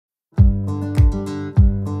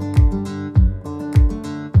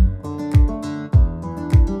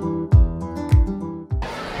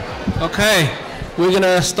Okay, we're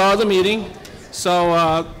gonna start the meeting.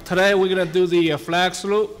 So today we're gonna do the flag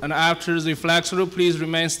salute, and after the flag salute, please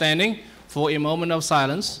remain standing for a moment of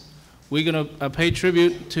silence. We're gonna pay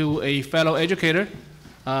tribute to a fellow educator,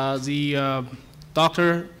 Dr.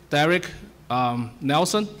 Derek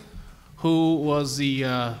Nelson, who was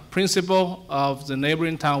the principal of the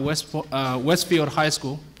neighboring town, Westfield High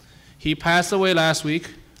School. He passed away last week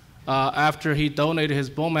after he donated his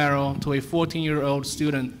bone marrow to a 14-year-old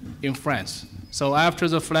student in France. So after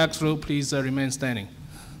the flag salute, please remain standing.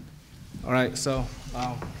 All right, so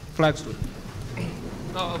flag salute.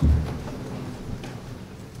 I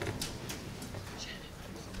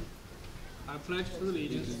pledge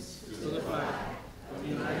allegiance to the flag of the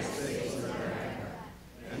United States of America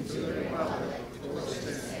and to the republic for which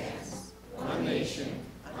it stands, one nation,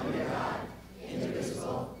 under God,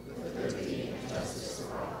 indivisible, with liberty and justice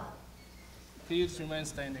for all. Please remain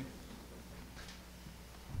standing.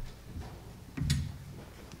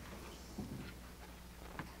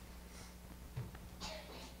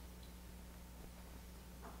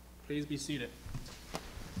 Please be seated.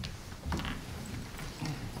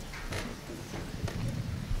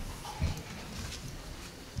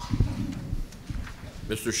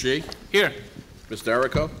 Mr. Shi? Here. Mr.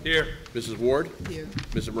 Errico? Here. Mrs. Ward? Here.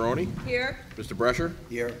 Mr. Maroney? Here. Mr. Brescher?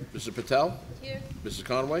 Here. Mrs. Patel? Here. Mrs.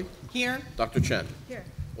 Conway? Here. Dr. Chen? Here.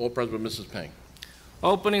 All present by Mrs. Peng.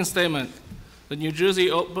 Opening statement. The New Jersey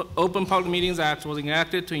Open Public Meetings Act was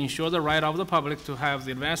enacted to ensure the right of the public to have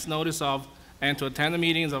the advance notice of and to attend the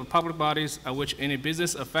meetings of public bodies at which any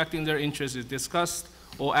business affecting their interests is discussed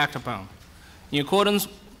or acted upon. In accordance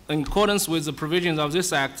with the provisions of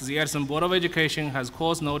this act, the Edison Board of Education has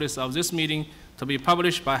caused notice of this meeting to be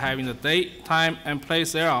published by having the date, time, and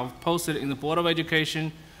place thereof posted in the Board of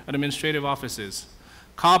Education administrative offices.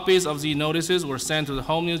 Copies of the notices were sent to the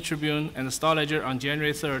Home News Tribune and the Star Ledger on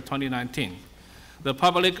January 3rd, 2019. The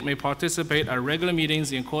public may participate at regular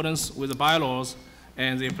meetings in accordance with the bylaws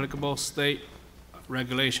and the applicable state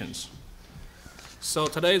regulations. So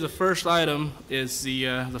today, the first item is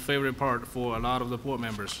the favorite part for a lot of the board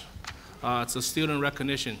members. It's a student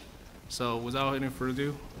recognition. So without any further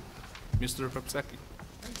ado, Mr. Papsecki.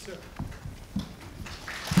 Thanks, sir.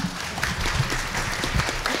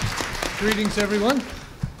 Greetings, everyone.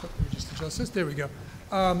 Let me just adjust this. There we go.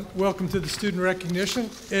 Welcome to the student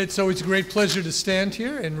recognition. It's always a great pleasure to stand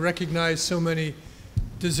here and recognize so many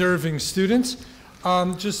deserving students.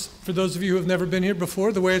 Just for those of you who have never been here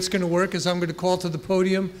before, the way it's going to work is I'm going to call to the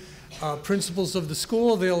podium principals of the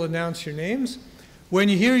school. They'll announce your names. When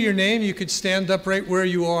you hear your name, you could stand up right where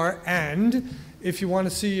you are, and if you want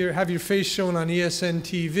to see have your face shown on ESN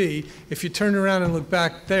TV, if you turn around and look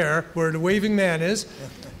back there where the waving man is,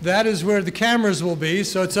 that is where the cameras will be,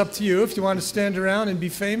 so it's up to you. If you want to stand around and be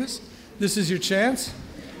famous, this is your chance.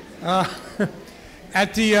 At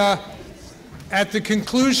the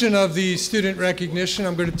conclusion of the student recognition,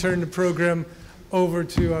 I'm going to turn the program over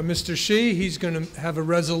to Mr. Shi. He's going to have a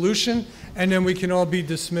resolution, and then we can all be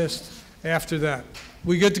dismissed after that.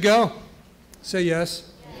 We good to go? Say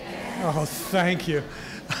yes. Yes. Oh, thank you.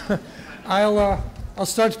 I'll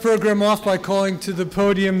start the program off by calling to the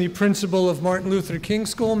podium the principal of Martin Luther King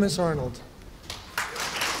School, Ms. Arnold.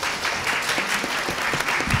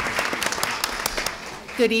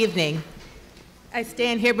 Good evening. I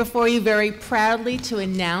stand here before you very proudly to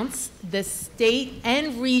announce the state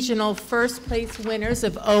and regional first place winners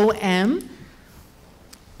of OM,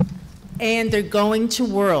 and they're going to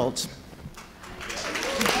World.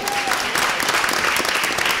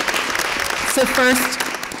 So first,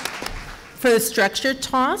 for the structured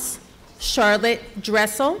toss, Charlotte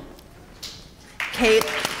Dressel, Caleb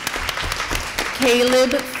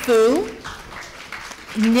Fu,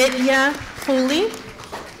 Nitya Puli,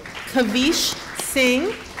 Kavish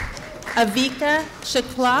Singh, Avika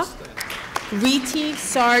Shukla, Riti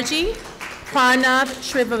Sarji, Pranav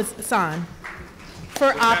Srivasan.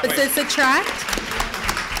 For opposites attract,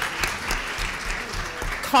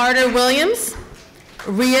 Carter Williams,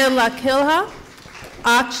 Ria Lakilha,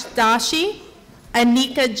 Aksh Dashi,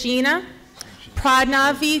 Anika Jina,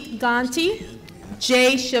 Pradnavi Ganti,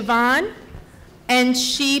 Jay Shivan, and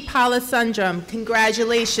Shi Palasundram.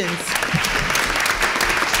 Congratulations.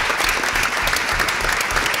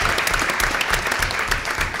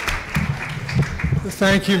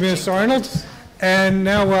 Thank you, Ms. Arnold. And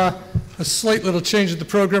now a slight little change of the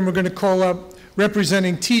program. We're going to call up,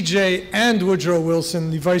 representing TJ and Woodrow Wilson,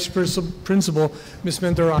 the vice principal, Ms.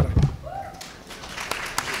 Mendorada.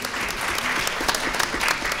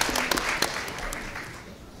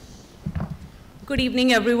 Good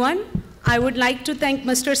evening, everyone. I would like to thank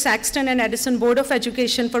Mr. Saxton and Edison Board of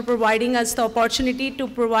Education for providing us the opportunity to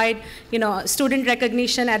provide, student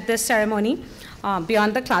recognition at this ceremony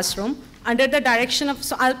beyond the classroom. Under the direction of,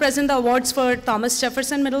 so I'll present the awards for Thomas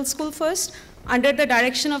Jefferson Middle School first. Under the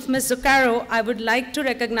direction of Ms. Zuccaro, I would like to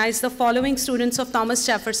recognize the following students of Thomas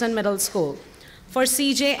Jefferson Middle School. For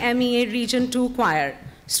CJMEA Region 2 Choir.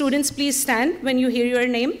 Students, please stand when you hear your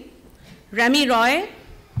name. Remy Roy,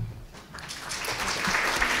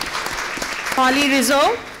 Holly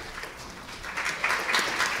Rizzo,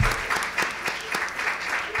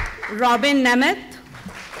 Robin Nemeth,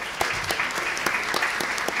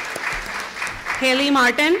 Haley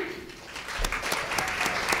Martin.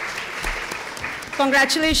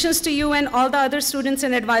 Congratulations to you and all the other students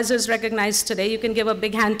and advisors recognized today. You can give a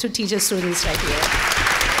big hand to teacher students right here.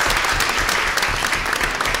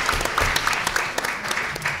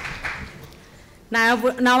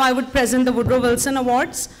 Now I would present the Woodrow Wilson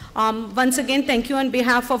Awards. Once again, thank you on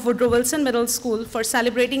behalf of Woodrow Wilson Middle School for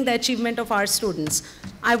celebrating the achievement of our students.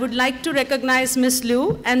 I would like to recognize Ms.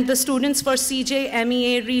 Liu and the students for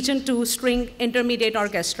CJMEA Region 2 String Intermediate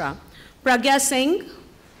Orchestra. Pragya Singh,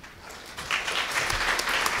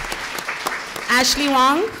 Ashley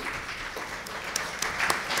Wong,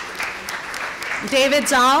 David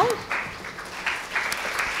Zhao,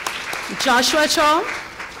 Joshua Cho,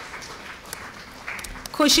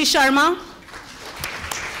 Khushi Sharma,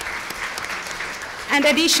 and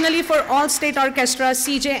additionally for all state orchestras,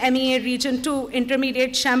 CJMEA Region 2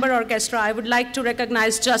 Intermediate Chamber Orchestra, I would like to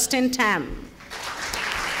recognize Justin Tam.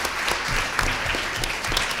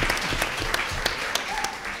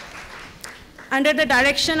 Under the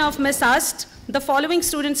direction of Ms. Ast, the following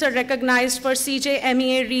students are recognized for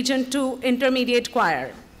CJMEA Region 2 Intermediate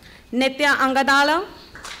Choir. Nitya Angadala,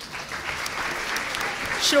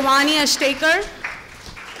 Shravani Ashtekar,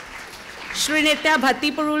 Srinitya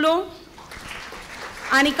Bhattipurulo,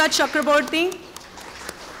 Anika Chakraborty,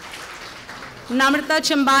 Namrata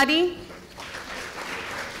Chimbari,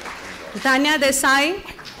 Dhanya Desai,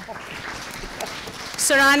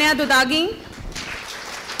 Saranya Dudagi,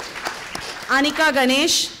 Anika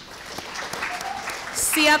Ganesh,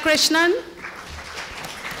 Sia Krishnan,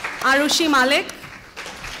 Arushi Malik,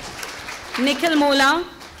 Nikhil Mola,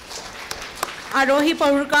 Arohi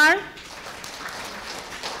Pahurkar,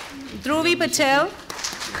 Dhruvi Patel,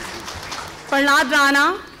 Prahlad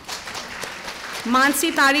Rana,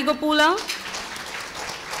 Mansi Tari Gopula,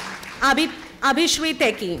 Abhishri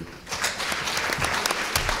Teki.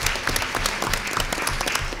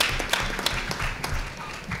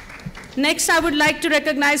 Next, I would like to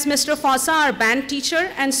recognize Mr. Fossa, our band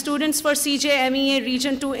teacher, and students for CJMEA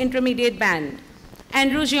Region 2 Intermediate Band.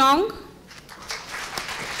 Andrew Jeong,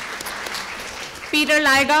 Peter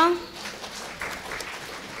Laiga,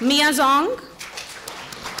 Mia Zong,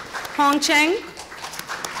 Hong Cheng,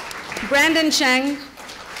 Brandon Cheng,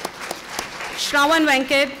 Shravan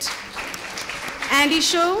Venkat, Andy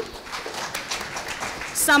Shu,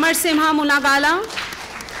 Samar Simha Munagala,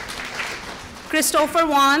 Christopher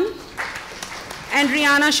Wan, and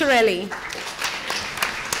Rihanna Shirelli.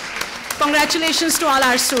 Congratulations to all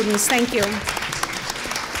our students. Thank you.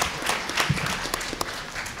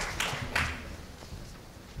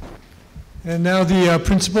 And now the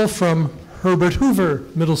principal from Herbert Hoover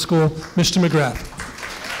Middle School, Mr. McGrath.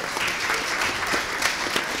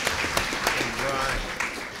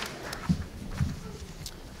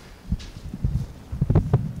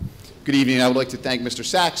 Good evening. I would like to thank Mr.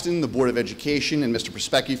 Saxton, the Board of Education, and Mr.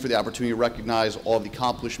 Prospecki for the opportunity to recognize all of the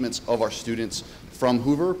accomplishments of our students from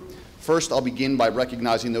Hoover. First, I'll begin by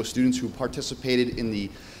recognizing those students who participated in the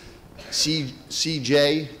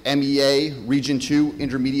CJMEA Region 2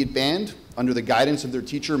 Intermediate Band under the guidance of their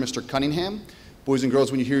teacher, Mr. Cunningham. Boys and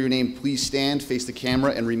girls, when you hear your name, please stand, face the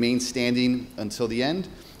camera, and remain standing until the end.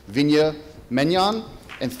 Vinya Menyon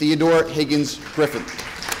and Theodore Higgins Griffin.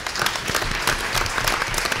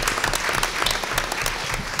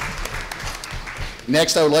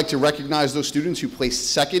 Next, I would like to recognize those students who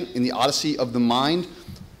placed second in the Odyssey of the Mind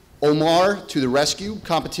Omar to the Rescue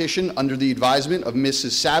competition under the advisement of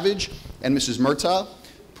Mrs. Savage and Mrs. Murtaugh.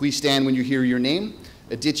 Please stand when you hear your name.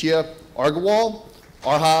 Aditya Argawal,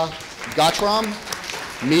 Arha Gatram,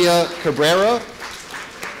 Mia Cabrera,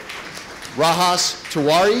 Rahas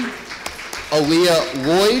Tiwari, Aaliyah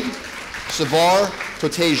Lloyd, Savar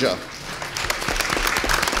Toteja.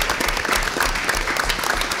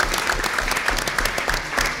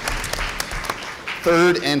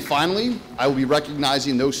 Third and finally, I will be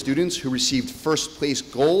recognizing those students who received first place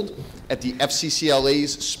gold at the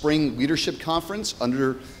FCCLA's Spring Leadership Conference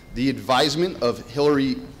under the advisement of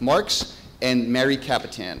Hillary Marks and Mary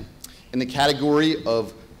Capitan in the category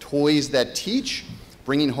of Toys That Teach,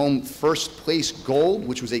 bringing home first place gold,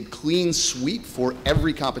 which was a clean sweep for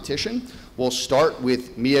every competition. We'll start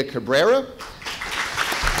with Mia Cabrera.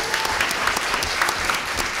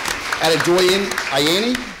 Adedoyin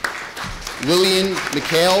Ayeni, Lillian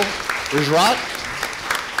Mikhail Ujrat.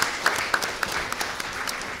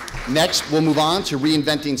 Next, we'll move on to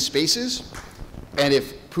Reinventing Spaces. And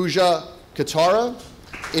if Pooja Katara,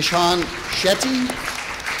 Ishan Shetty,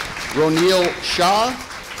 Ronil Shah,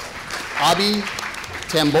 Abhi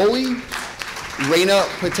Tamboli, Reina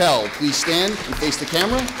Patel, please stand and face the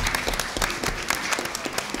camera.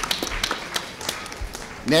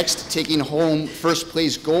 Next, taking home first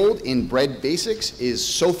place gold in Bread Basics is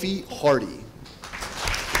Sophie Hardy.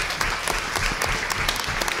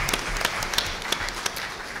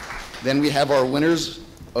 Then we have our winners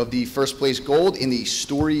of the first place gold in the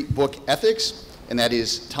Storybook Ethics, and that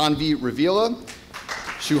is Tanvi Ravila,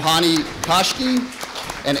 Suhani Kashki,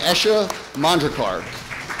 and Esha Mandrakar.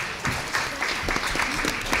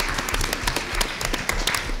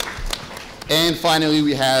 And finally,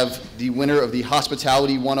 we have the winner of the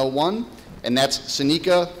Hospitality 101, and that's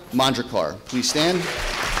Sanika Mandrakar. Please stand.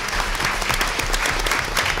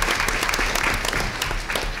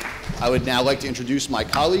 I would now like to introduce my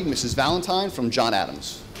colleague, Mrs. Valentine from John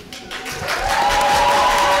Adams.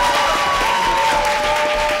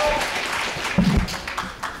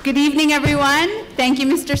 Good evening, everyone. Thank you,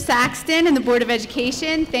 Mr. Saxton and the Board of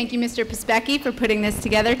Education. Thank you, Mr. Pispecki, for putting this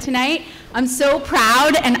together tonight. I'm so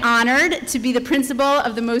proud and honored to be the principal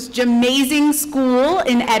of the most amazing school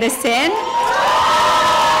in Edison.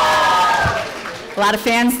 A lot of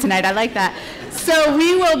fans tonight, I like that. So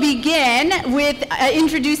we will begin with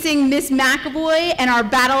introducing Miss McAvoy and our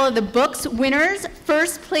Battle of the Books winners.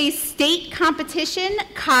 First place state competition,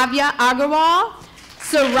 Kavya Agarwal,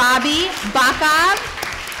 Sarabi Bakab,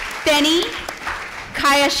 Feni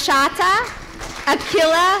Kayashata,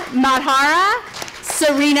 Akila Madhara,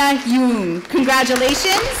 Serena Yoon.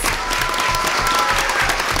 Congratulations.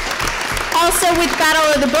 Also with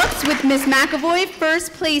Battle of the Books with Miss McAvoy,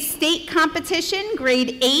 first place state competition,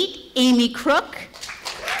 grade 8, Amy Crook,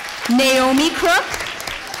 Naomi Crook,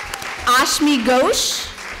 Ashmi Ghosh,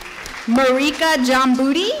 Marika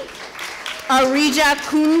Jambudi, Arija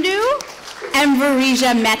Kundu, and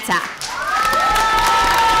Varija Mehta.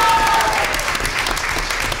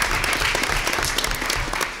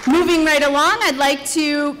 Moving right along, I'd like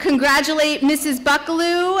to congratulate Mrs.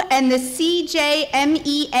 Buckaloo and the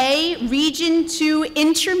CJMEA Region 2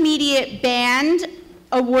 Intermediate Band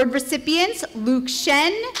Award recipients, Luke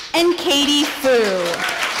Shen and Katie Fu.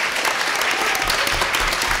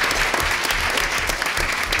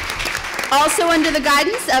 Also under the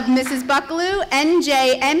guidance of Mrs. Buckaloo,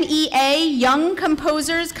 NJMEA Young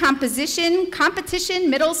Composers Competition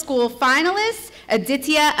Middle School finalist,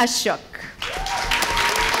 Aditya Ashok.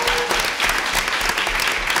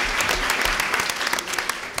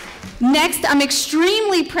 Next, I'm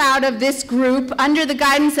extremely proud of this group under the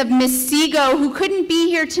guidance of Miss Sego, who couldn't be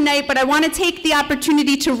here tonight, but I want to take the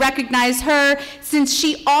opportunity to recognize her since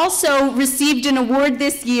she also received an award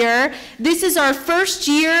this year. This is our first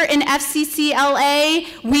year in FCCLA.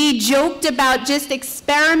 We joked about just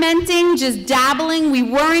experimenting, just dabbling. We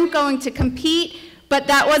weren't going to compete. But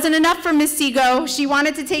that wasn't enough for Miss Sego. She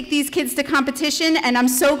wanted to take these kids to competition, and I'm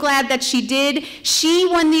so glad that she did. She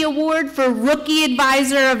won the award for Rookie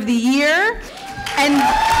Advisor of the Year. And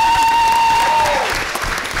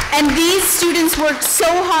these students worked so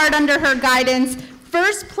hard under her guidance.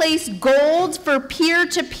 First place gold for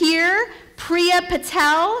peer-to-peer, Priya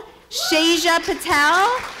Patel, Shaija Patel,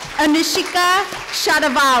 Anushika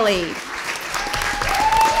Shadavali.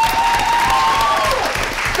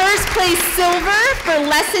 First place silver for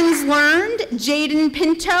lessons learned, Jaden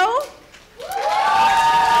Pinto.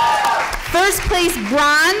 First place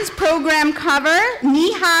bronze program cover,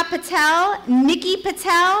 Neha Patel, Nikki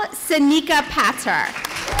Patel, Sanika Patar.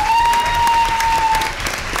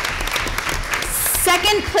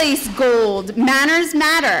 Second place gold, Manners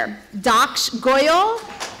Matter, Daksh Goyal,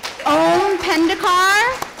 Om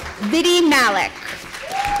Pendekar, Vidhi Malik.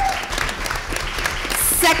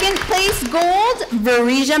 Second place gold,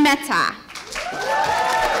 Varija Mehta.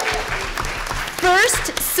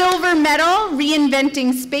 First silver medal,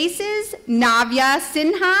 Reinventing Spaces, Navya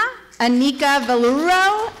Sinha, Anika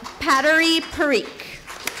Valuro, Patari Parikh.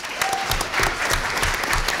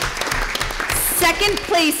 Second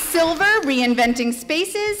place silver, Reinventing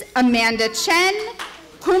Spaces, Amanda Chen,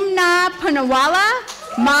 Humna Punawala,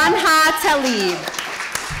 Manha Talib.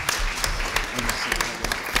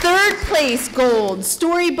 Third place gold,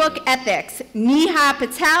 Storybook Ethics, Neha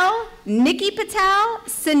Patel, Nikki Patel,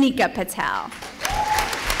 Sanika Patel.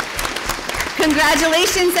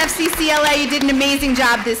 Congratulations, FCCLA. You did an amazing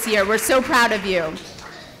job this year. We're so proud of you.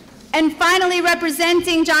 And finally,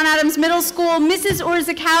 representing John Adams Middle School, Mrs.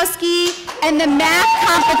 Orzakowski and the Math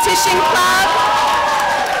Competition Club.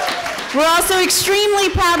 We're also extremely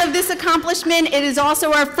proud of this accomplishment. It is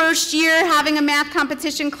also our first year having a math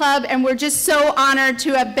competition club, and we're just so honored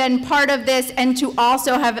to have been part of this and to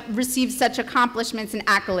also have received such accomplishments and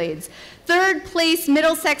accolades. Third place,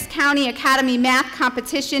 Middlesex County Academy Math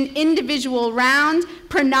Competition Individual Round,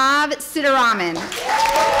 Pranav Sitaraman.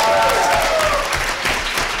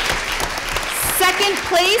 Second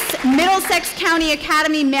place, Middlesex County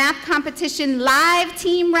Academy Math Competition Live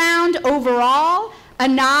Team Round Overall,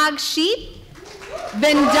 Anag Sheep,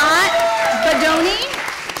 Vendant Badoni,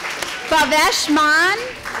 Bhavesh Man,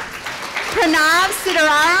 Pranav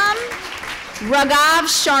Sitararam, Raghav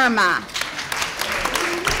Sharma.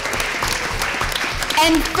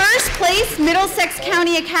 And first place, Middlesex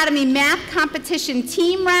County Academy Math Competition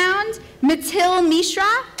Team Round, Matil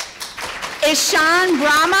Mishra, Ishan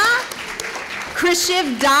Brahma,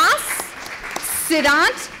 Krishiv Das,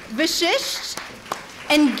 Siddhant Vishisht,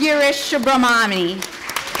 and Girish Subramani.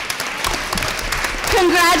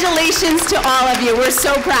 Congratulations to all of you. We're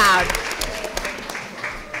so proud.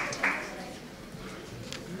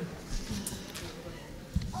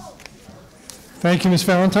 Thank you, Ms.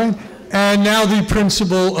 Valentine. And now the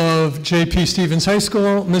principal of J.P. Stevens High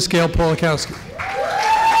School, Ms. Gail Polakowski.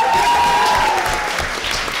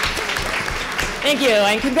 Thank you,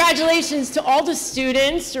 and congratulations to all the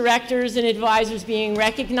students, directors, and advisors being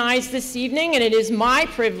recognized this evening, and it is my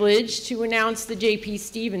privilege to announce the J.P.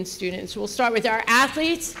 Stevens students. We'll start with our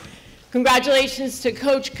athletes. Congratulations to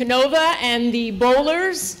Coach Canova and the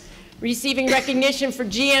bowlers. Receiving recognition for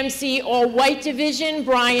GMC All-White Division,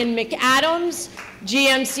 Brian McAdams,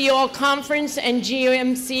 GMC All-Conference and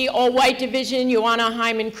GMC All-White Division, Joanna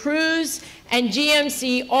Hyman Cruz, and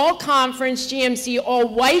GMC All-Conference, GMC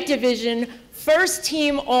All-White Division, First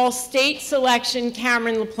Team All-State Selection,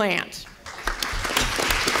 Cameron LaPlante.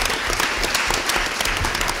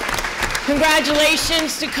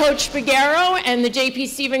 Congratulations to Coach Figuero and the J.P.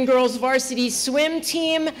 Stevens Girls Varsity Swim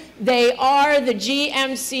Team. They are the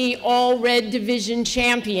GMC All-Red Division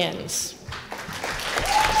champions.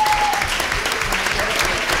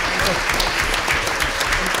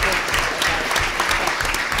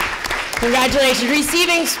 Congratulations.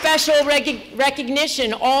 Receiving special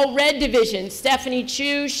recognition, All Red Division, Stephanie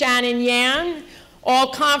Chu, Shannon Yan.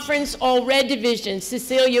 All Conference, All Red Division,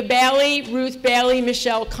 Cecilia Bailey, Ruth Bailey,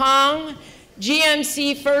 Michelle Kong.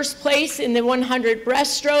 GMC First Place in the 100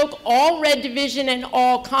 Breaststroke, All Red Division and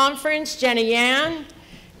All Conference, Jenna Yan.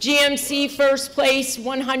 GMC First Place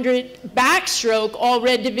 100 Backstroke, All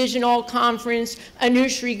Red Division, All Conference,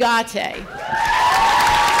 Anush Rigate.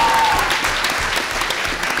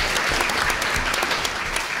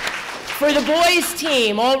 For the boys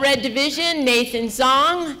team, All Red Division, Nathan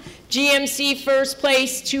Zong. GMC First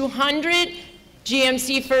Place 200,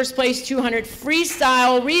 GMC First Place 200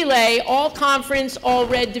 Freestyle Relay, All Conference, All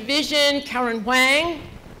Red Division, Karen Huang.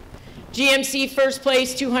 GMC First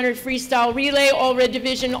Place 200 Freestyle Relay, All Red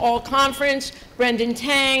Division, All Conference, Brendan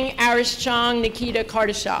Tang, Arish Chong, Nikita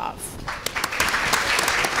Kardashev.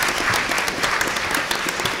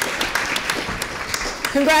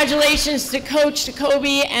 Congratulations to Coach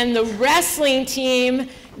Jacoby and the wrestling team.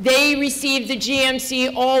 They received the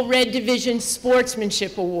GMC All Red Division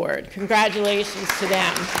Sportsmanship Award. Congratulations to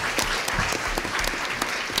them.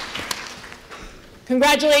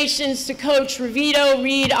 Congratulations to Coach Revito,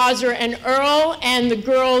 Reed, Ozer, and Earl, and the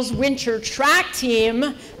girls' winter track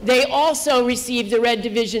team. They also received the Red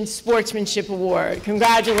Division Sportsmanship Award.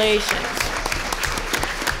 Congratulations.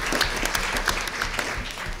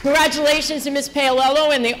 Congratulations to Ms.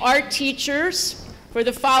 Paolello and the art teachers for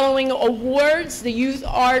the following awards. The Youth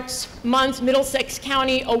Arts Month Middlesex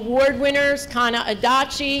County Award winners, Kana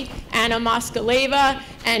Adachi, Anna Moskaleva,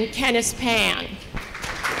 and Kenneth Pan.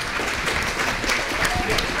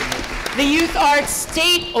 The Youth Arts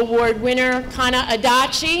State Award winner, Kana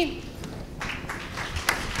Adachi.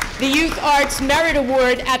 The Youth Arts Merit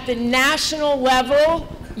Award at the national level,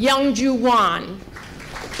 Youngju Wan.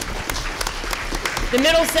 The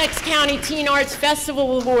Middlesex County Teen Arts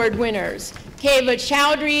Festival Award winners, Keva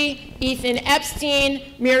Chowdhury, Ethan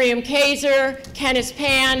Epstein, Miriam Kaiser, Kenneth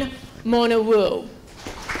Pan, Mona Wu.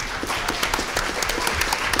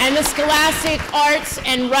 And the Scholastic Arts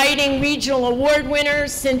and Writing Regional Award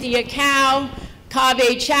winners, Cynthia Cow,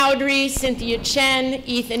 Kaveh Chowdhury, Cynthia Chen,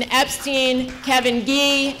 Ethan Epstein, Kevin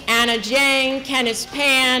Gee, Anna Jang, Kenneth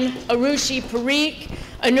Pan, Arushi Parikh,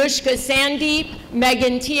 Anushka Sandeep,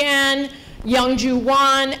 Megan Tian, Youngju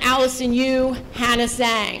Wan, Allison Yu, Hannah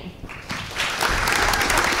Zhang.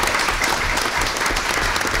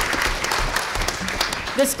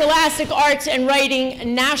 The Scholastic Arts and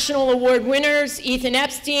Writing National Award winners, Ethan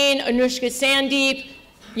Epstein, Anushka Sandeep,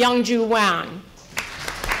 Youngju Wang.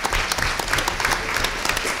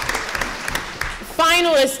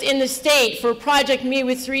 Finalist in the state for Project Me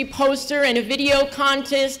with 3 poster and a video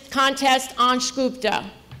contest, Ansh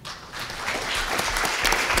Gupta.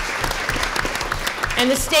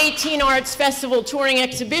 And the State Teen Arts Festival Touring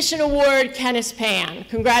Exhibition Award, Kenneth Pan.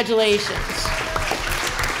 Congratulations.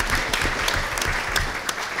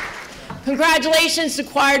 Congratulations to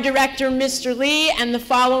choir director Mr. Lee and the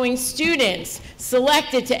following students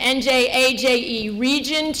selected to NJAJE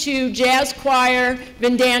Region 2 Jazz Choir,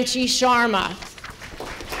 Vindanchi Sharma.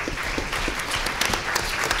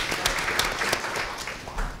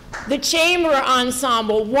 The Chamber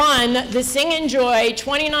Ensemble won the Sing and Joy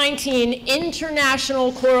 2019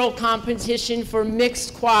 International Choral Competition for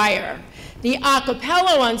Mixed Choir. The A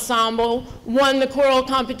Cappella Ensemble won the choral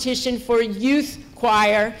competition for Youth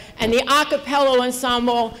Choir, and the A Cappella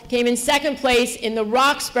Ensemble came in 2nd place in the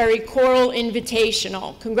Roxbury Choral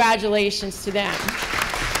Invitational. Congratulations to them.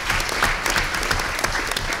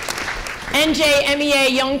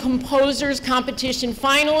 NJMEA Young Composers Competition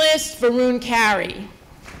finalist, Varun Carey.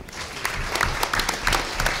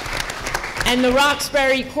 And the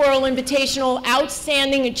Roxbury Choral Invitational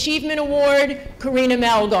Outstanding Achievement Award, Karina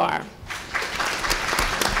Melgar.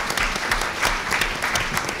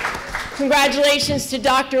 Congratulations to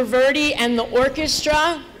Dr. Verdi and the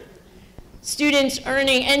orchestra. Students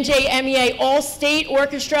earning NJMEA All-State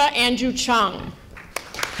Orchestra, Andrew Chung.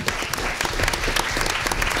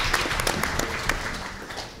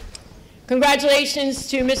 Congratulations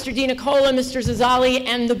to Mr. DiNicola, Mr. Zazali,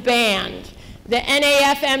 and the band. The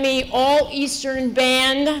NAFME All-Eastern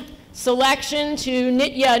Band selection to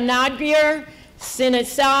Nitya Nadgir,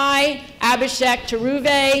 Sinasai, Abhishek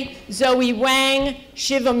Taruve, Zoe Wang,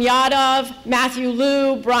 Shivam Yadav, Matthew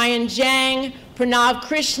Liu, Brian Zhang, Pranav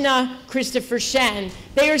Krishna, Christopher Shen.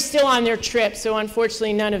 They are still on their trip, so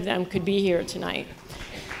unfortunately none of them could be here tonight.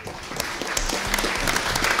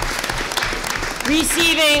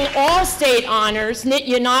 Receiving all state honors,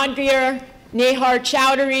 Nitya Nadgir, Nehar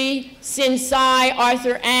Chowdhury, Sin Sai,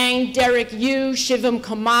 Arthur Ang, Derek Yu, Shivam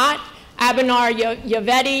Kamat, Abanar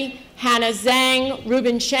Yavedi, Hannah Zhang,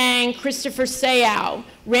 Ruben Chang, Christopher Sayao,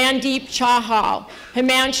 Randeep Chahal,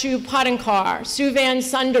 Himanshu Patankar, Suvan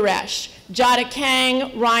Sundaresh, Jada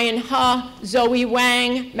Kang, Ryan Ha, Zoe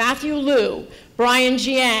Wang, Matthew Liu, Brian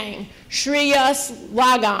Jiang, Shreyas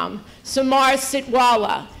Lagam, Samar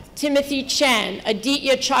Sitwala, Timothy Chen,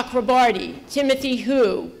 Aditya Chakrabarti, Timothy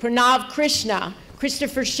Hu, Pranav Krishna,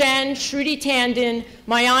 Christopher Shen, Shruti Tandon,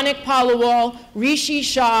 Mayanik Palawal, Rishi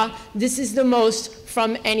Shah. This is the most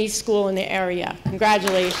from any school in the area.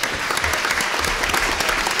 Congratulations.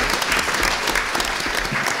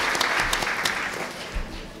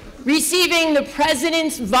 Receiving the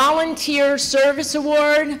President's Volunteer Service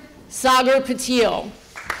Award, Sagar Patil.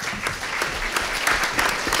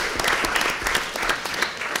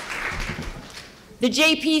 The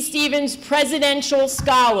J.P. Stevens Presidential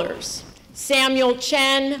Scholars, Samuel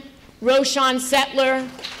Chen, Roshan Settler,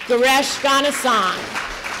 Garesh Ganasan,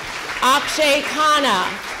 Akshay Khanna,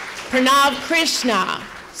 Pranav Krishna,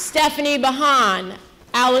 Stephanie Bahan,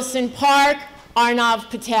 Allison Park,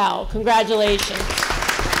 Arnav Patel. Congratulations.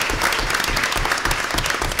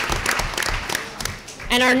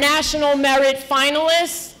 And our National Merit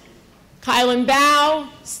finalists, Kylan Bao,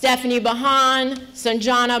 Stephanie Bahan,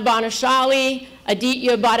 Sanjana Banashali,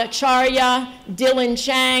 Aditya Bhattacharya, Dylan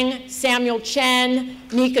Chang, Samuel Chen,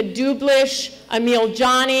 Nika Dublish, Emil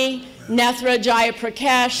Jani, Nethra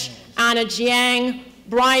Jayaprakesh, Anna Jiang,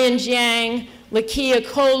 Brian Jiang, Lakia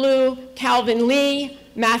Kolu, Calvin Lee,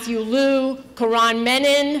 Matthew Liu, Karan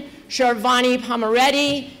Menon, Sharvani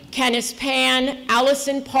Pamareddy, Kenneth Pan,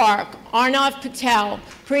 Allison Park, Arnav Patel,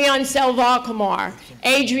 Priyan Selvakumar,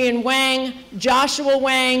 Adrian Wang, Joshua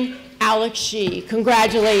Wang, Alex Shi.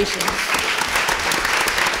 Congratulations.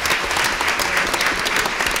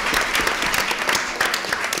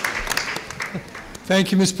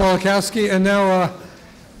 Thank you, Ms. Polakowski. And now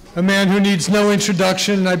a man who needs no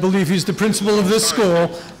introduction. I believe he's the principal of this school,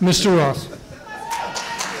 Mr. Ross.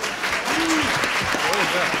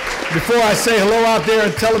 Before I say hello out there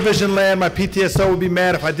in television land, my PTSO would be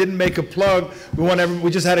mad if I didn't make a plug. We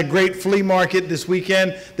just had a great flea market this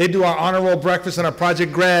weekend. They do our honor roll breakfast and our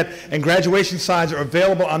Project Grad, and graduation signs are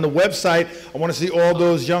available on the website. I want to see all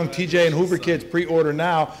those young TJ and Hoover kids pre-order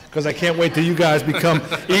now, because I can't wait till you guys become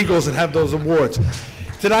Eagles and have those awards.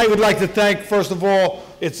 Tonight, we'd like to thank, first of all,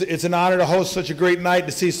 it's an honor to host such a great night,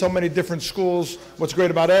 to see so many different schools. What's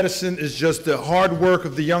great about Edison is just the hard work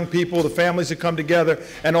of the young people, the families that come together,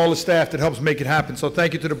 and all the staff that helps make it happen. So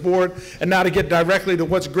thank you to the board. And now to get directly to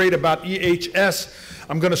what's great about EHS,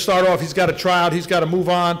 I'm going to start off. He's got to try out. He's got to move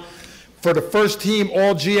on. For the first team,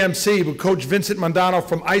 all GMC, with Coach Vincent Mondano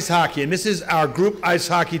from ice hockey. And this is our group ice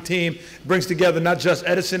hockey team. It brings together not just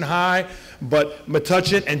Edison High, but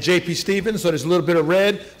Metuchen and JP Stevens. So there's a little bit of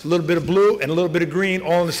red, a little bit of blue, and a little bit of green,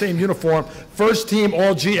 all in the same uniform. First team,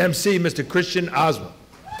 all GMC, Mr. Christian Oswald.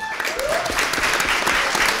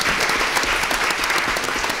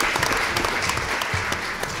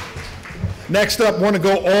 Next up, want to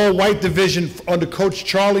go all-white division under Coach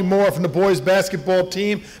Charlie Moore from the boys basketball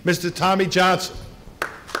team, Mr. Tommy Johnson.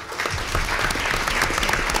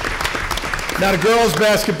 Now the girls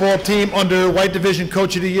basketball team under white division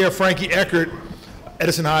Coach of the Year, Frankie Eckert,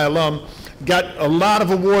 Edison High alum, got a lot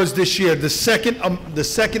of awards this year. The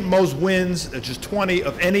second most wins, just 20,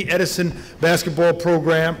 of any Edison basketball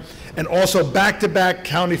program, and also back-to-back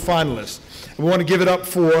county finalists. We want to give it up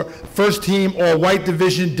for first team all-white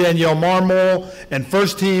division Danielle Marmol, and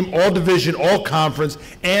first team all-division all-conference,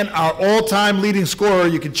 and our all-time leading scorer,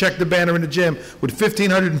 you can check the banner in the gym, with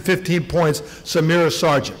 1,515 points, Samira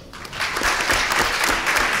Sargent.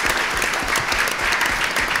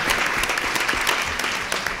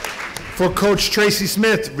 For Coach Tracy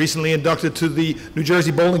Smith, recently inducted to the New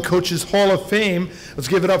Jersey Bowling Coaches Hall of Fame, let's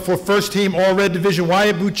give it up for first team all-red division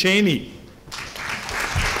Wyatt Buchaney.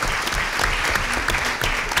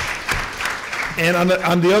 And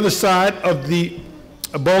on the other side of the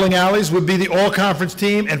bowling alleys would be the all-conference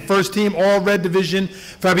team and first team all-red division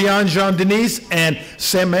Fabienne Jean-Denise and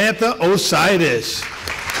Samantha Osiris.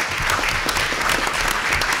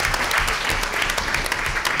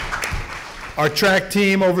 Our track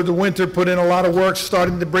team over the winter put in a lot of work,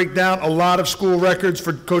 starting to break down a lot of school records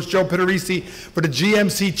for Coach Joe Pederisi, for the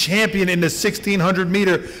GMC champion in the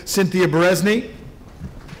 1,600-meter, Cynthia Beresny.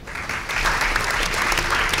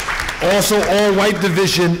 Also, all-white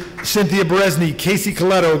division, Cynthia Beresny, Casey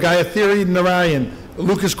Coletto, Gayatri Narayan,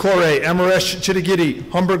 Lucas Corre, Amaresh Chittagiddy,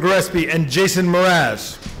 Humber Gillespie, and Jason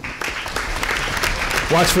Mraz.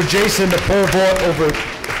 Watch for Jason to pole vault over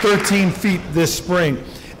 13 feet this spring.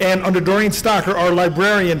 And under Doreen Stocker, our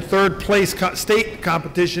librarian, third place state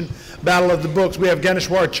competition, Battle of the Books, we have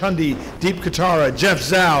Ganeshwar Chundi, Deep Katara, Jeff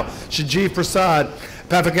Zhao, Shajiv Prasad,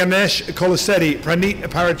 Papaganesh Kolasetti, Praneet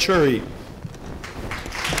Parachuri.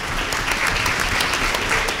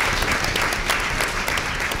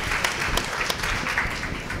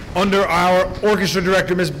 Under our orchestra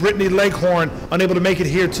director, Ms. Brittany Leghorn, unable to make it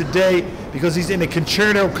here today because he's in a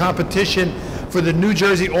concerto competition for the New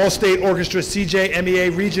Jersey All-State Orchestra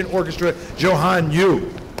CJMEA Region Orchestra, Johan Yu.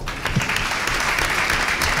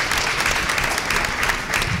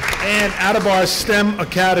 And out of our STEM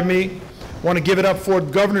Academy, want to give it up for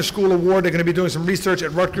Governor's School Award. They're going to be doing some research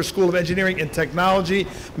at Rutgers School of Engineering and Technology,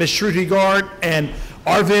 Ms. Shruti Garg and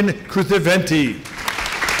Arvind Kruthaventi.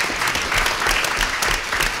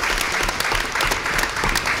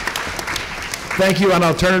 Thank you, and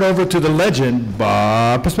I'll turn it over to the legend,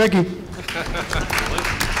 Bob Prospecki.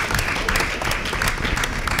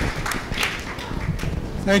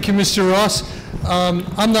 Thank you, Mr. Ross.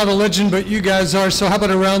 I'm not a legend, but you guys are, so how about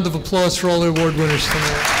a round of applause for all the award winners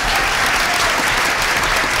tonight?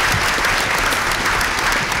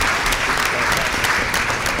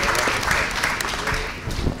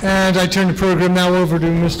 And I turn the program now over to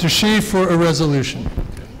Mr. Shi for a resolution.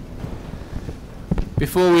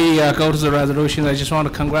 Before we go to the resolution, I just want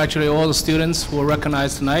to congratulate all the students who were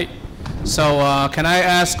recognized tonight. So can I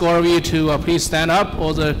ask all of you to please stand up,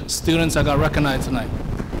 all the students that got recognized tonight.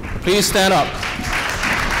 Please stand up.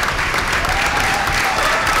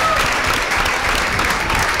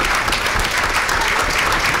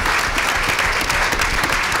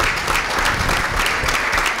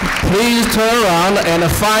 Please turn around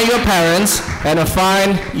and find your parents and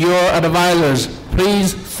find your advisors.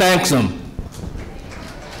 Please thank them.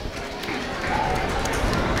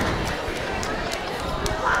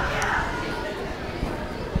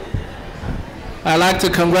 I'd like to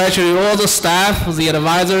congratulate all the staff, the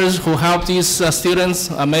advisors who helped these students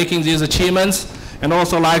making these achievements, and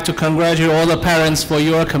also like to congratulate all the parents for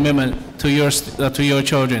your commitment to your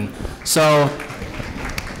children. So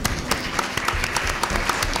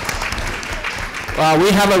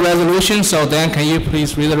we have a resolution, so Dan, can you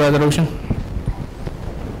please read the resolution?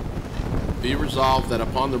 Be resolved that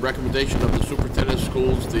upon the recommendation of the Superintendent of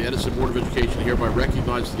Schools, the Edison Board of Education hereby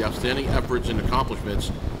recognizes the outstanding efforts and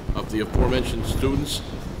accomplishments of the aforementioned students,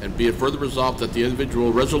 And be it further resolved that the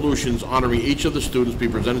individual resolutions honoring each of the students be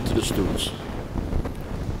presented to the students.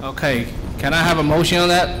 Okay, can I have a motion on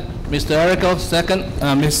that? Mr. Erico, second.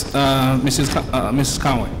 Mrs.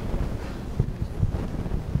 Conway.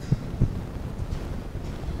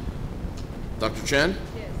 Dr. Chen?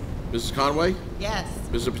 Yes. Mrs. Conway? Yes.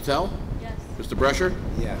 Mr. Patel? Yes. Mr. Brescher?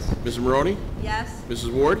 Yes. Mrs. Maroney? Yes.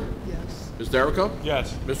 Mrs. Ward? Yes. Ms. Derrico?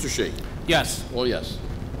 Yes. Mr. Shi? Yes. All yes.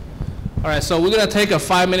 All right, so we're going to take a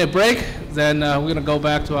 5-minute break, then we're going to go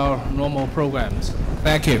back to our normal programs.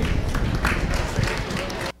 Thank you.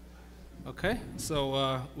 Okay,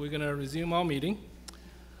 so we're going to resume our meeting.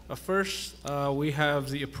 First, we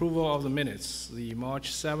have the approval of the minutes, the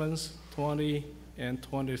March 7th, 20, and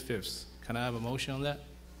 25th. Can I have a motion on that?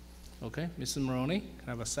 Okay, Mrs. Maroney, can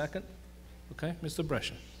I have a second? Okay, Mr.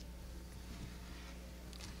 Brescher.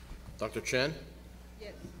 Dr. Chen?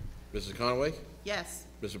 Yes. Mrs. Conway? Yes.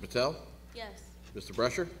 Mr. Patel? Yes. Mr.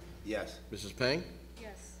 Brescher? Yes. Mrs. Peng?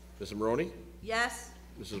 Yes. Mrs. Maroney? Yes.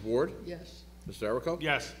 Mrs. Ward? Yes. Mr. Derrico?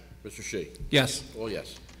 Yes. Mr. Shi? Yes. All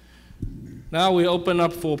yes. Now we open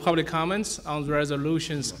up for public comments on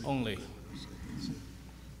resolutions only.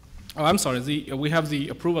 Oh, I'm sorry, we have the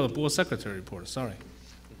approval of the board secretary report, sorry.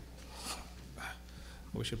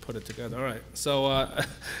 We should put it together, all right. So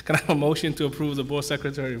can I have a motion to approve the board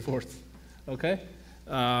secretary report? Okay,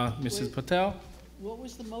 Mrs. Patel, What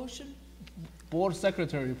was the motion? board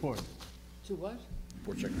secretary report. To what?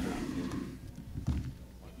 Board Secretary.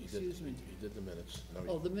 Excuse me. He did the minutes. Now he-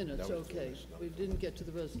 Oh, the minutes, now he's doing okay. this. We didn't get to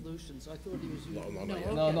the resolutions. I thought he was using. No, not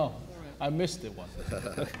yet. No, okay. no, All right. I missed it one.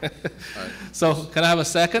 So can I have a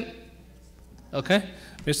second? Okay,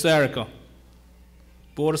 Mr. Erico,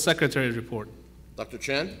 board secretary report. Dr.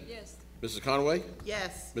 Chen? Yes. Mrs. Conway?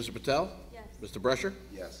 Yes. Mr. Patel? Yes. Mr. Brescher?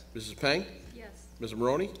 Yes. Mrs. Peng? Yes. Mrs.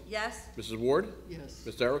 Maroney? Yes. Mrs. Ward? Yes.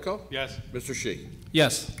 Mr. Derrico? Yes. Mr. Shi?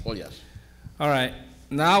 Yes. All yes. All right,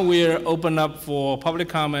 now we're open up for public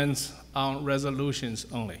comments on resolutions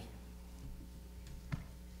only.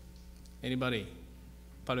 Anybody?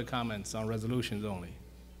 Public comments on resolutions only?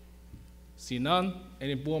 See none?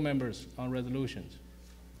 Any board members on resolutions?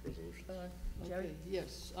 Okay,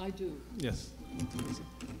 yes, I do. Yes.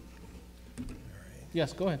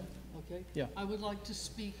 Yes, go ahead. Okay? Yeah. I would like to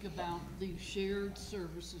speak about the shared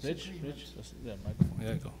services Rich, agreement. yeah, microphone,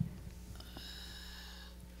 there you go.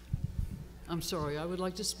 I'm sorry, I would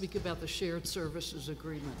like to speak about the shared services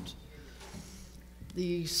agreement.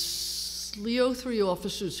 The SLEO 3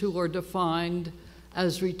 officers who are defined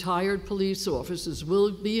as retired police officers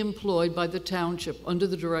will be employed by the township under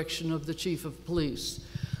the direction of the chief of police.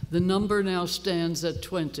 The number now stands at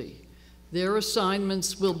 20. Their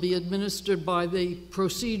assignments will be administered by the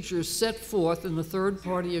procedures set forth in the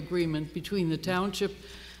third-party agreement between the township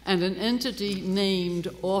and an entity named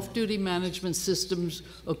Off-Duty Management Systems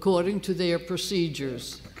according to their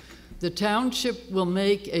procedures. The township will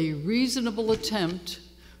make a reasonable attempt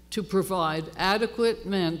to provide adequate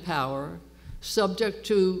manpower subject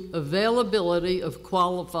to availability of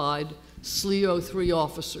qualified SLEO 3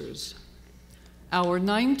 officers. Our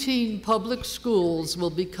 19 public schools will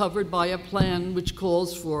be covered by a plan which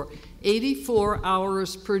calls for 84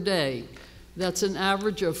 hours per day. That's an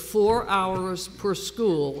average of 4 hours per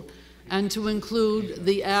school, and to include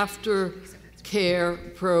the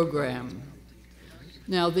aftercare program.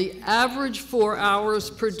 Now, the average 4 hours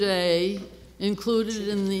per day included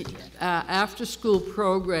in the after-school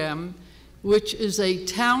program, which is a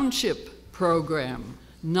township program,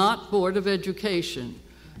 not Board of Education.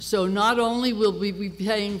 So not only will we be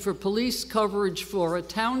paying for police coverage for a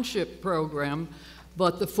township program,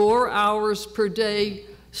 but the 4 hours per day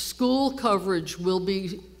school coverage will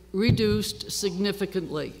be reduced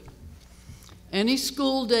significantly. Any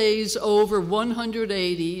school days over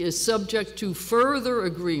 180 is subject to further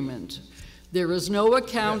agreement. There is no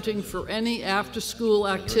accounting for any after-school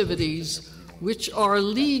activities, which are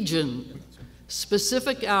legion.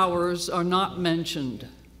 Specific hours are not mentioned.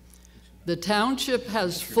 The township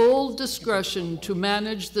has full discretion to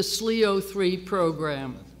manage the SLEO 3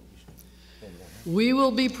 program. We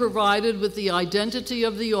will be provided with the identity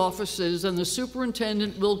of the officers, and the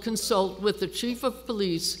superintendent will consult with the chief of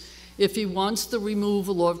police if he wants the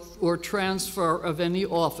removal or transfer of any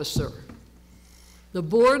officer. The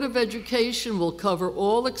Board of Education will cover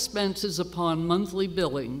all expenses upon monthly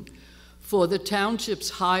billing for the township's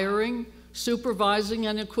hiring, supervising,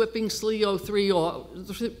 and equipping SLEO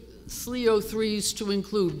 3s to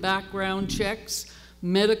include background checks,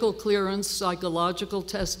 medical clearance, psychological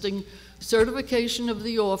testing, certification of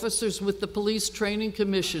the officers with the Police Training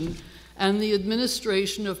Commission, and the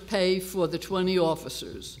administration of pay for the 20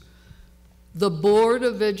 officers. The Board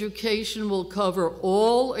of Education will cover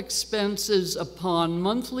all expenses upon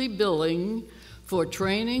monthly billing for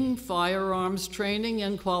training, firearms training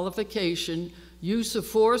and qualification, use of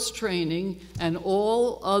force training, and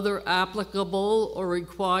all other applicable or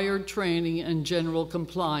required training and general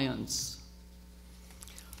compliance.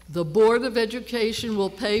 The Board of Education will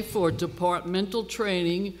pay for departmental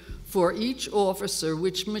training for each officer,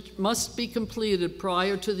 which must be completed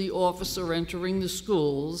prior to the officer entering the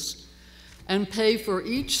schools, and pay for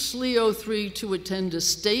each SLEO 3 to attend a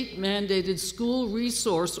state-mandated school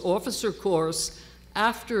resource officer course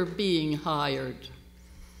after being hired.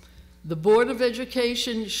 The Board of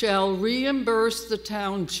Education shall reimburse the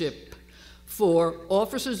township for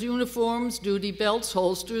officers' uniforms, duty belts,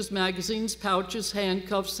 holsters, magazines, pouches,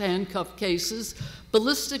 handcuffs, handcuff cases,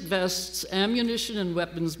 ballistic vests, ammunition, and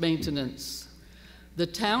weapons maintenance. The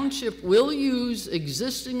township will use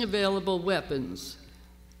existing available weapons.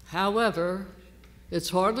 However, it's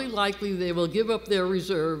hardly likely they will give up their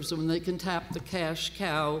reserves when they can tap the cash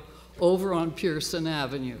cow over on Pearson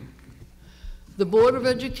Avenue. The Board of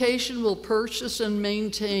Education will purchase and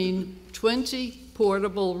maintain 20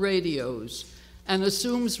 portable radios and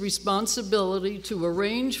assumes responsibility to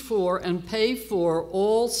arrange for and pay for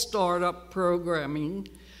all startup programming,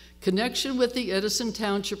 connection with the Edison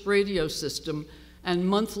Township radio system, and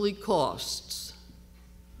monthly costs.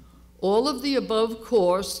 All of the above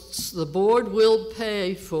costs the board will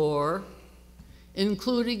pay for,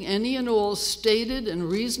 including any and all stated and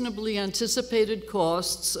reasonably anticipated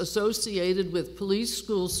costs associated with police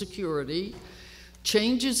school security,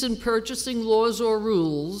 changes in purchasing laws or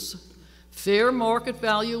rules, fair market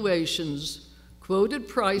valuations, quoted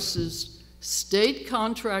prices, state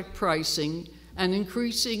contract pricing, and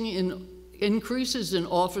increases in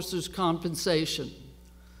officers' compensation.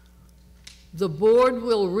 The board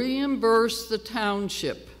will reimburse the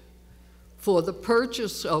township for the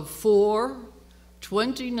purchase of 4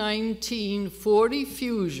 2019 Ford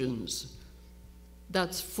Fusions.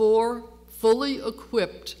 That's 4 fully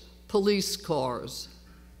equipped police cars.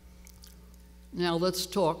 Now let's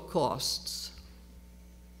talk costs.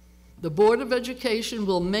 The Board of Education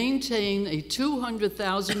will maintain a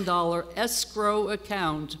 $200,000 escrow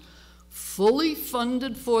account fully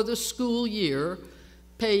funded for the school year,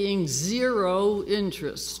 paying 0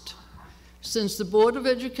 interest. Since the Board of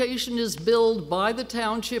Education is billed by the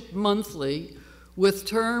township monthly with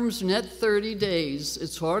terms net 30 days,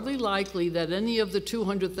 it's hardly likely that any of the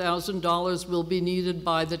 $200,000 will be needed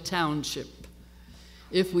by the township.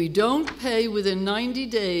 If we don't pay within 90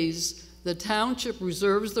 days, the township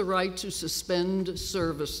reserves the right to suspend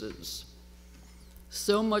services.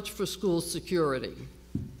 So much for school security.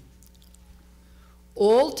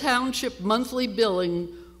 All township monthly billing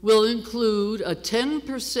will include a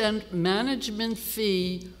 10% management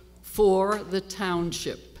fee for the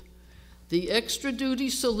township. The Extra Duty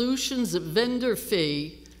Solutions vendor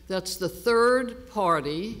fee, that's the third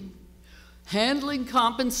party, handling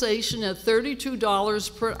compensation at $32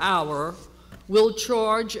 per hour, will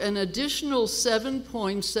charge an additional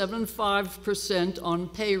 7.75% on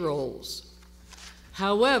payrolls.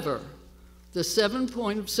 However, the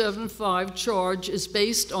 7.75 charge is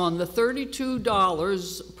based on the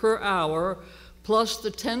 $32 per hour plus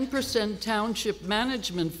the 10% township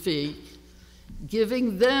management fee,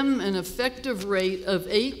 giving them an effective rate of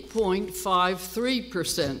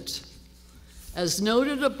 8.53%. As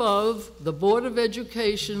noted above, the Board of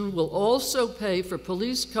Education will also pay for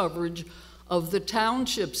police coverage of the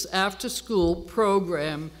township's after-school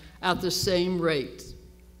program at the same rate.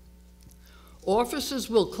 Officers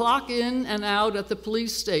will clock in and out at the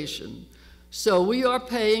police station, so we are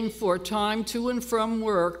paying for time to and from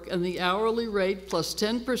work and the hourly rate plus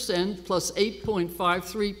 10% plus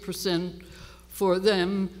 8.53% for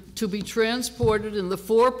them to be transported in the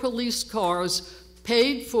 4 police cars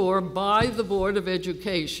paid for by the Board of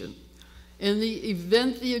Education. In the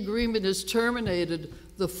event the agreement is terminated,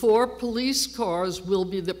 the 4 police cars will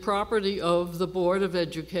be the property of the Board of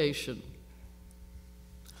Education.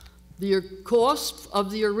 The cost of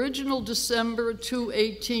the original December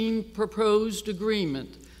 2018 proposed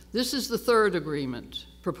agreement, this is the third agreement,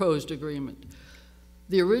 proposed agreement.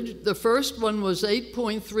 The first one was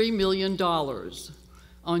 $8.3 million.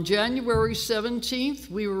 On January 17th,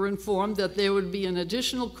 we were informed that there would be an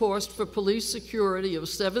additional cost for police security of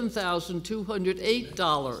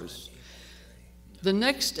 $7,208. The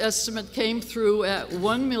next estimate came through at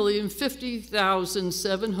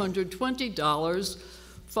 $1,050,720,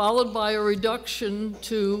 followed by a reduction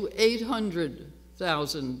to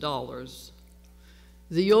 $800,000.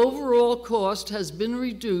 The overall cost has been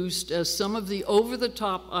reduced as some of the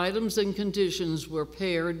over-the-top items and conditions were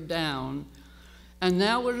pared down, and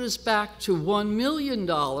now it is back to $1 million,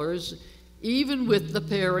 even with the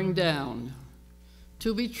paring down.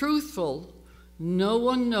 To be truthful, no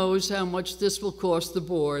one knows how much this will cost the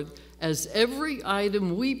board, as every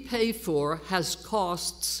item we pay for has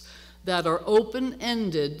costs that are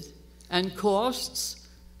open-ended, and costs,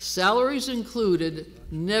 salaries included,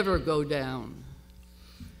 never go down.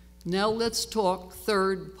 Now let's talk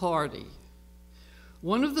third party.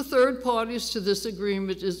 One of the third parties to this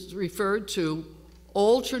agreement is referred to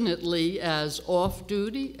alternately as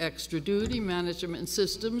off-duty, extra-duty management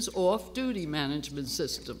systems, off-duty management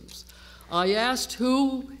systems. I asked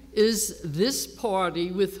who is this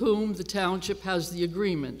party with whom the township has the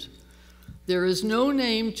agreement. There is no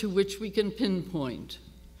name to which we can pinpoint.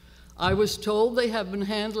 I was told they have been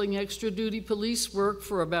handling extra-duty police work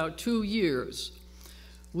for about 2 years.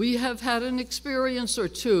 We have had an experience or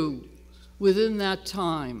two within that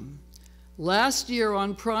time. Last year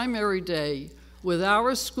on primary day, with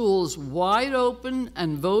our schools wide open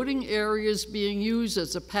and voting areas being used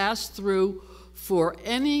as a pass-through for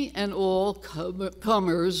any and all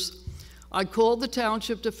comers, I called the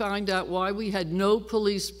township to find out why we had no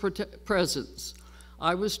police presence.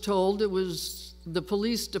 I was told it was the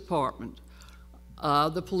police department.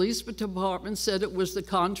 The police department said it was the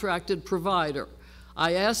contracted provider.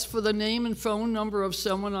 I asked for the name and phone number of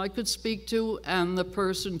someone I could speak to, and the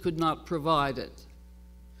person could not provide it.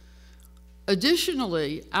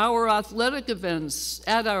 Additionally, at our athletic events,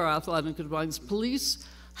 police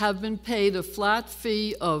have been paid a flat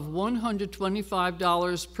fee of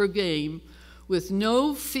 $125 per game with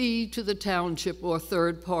no fee to the township or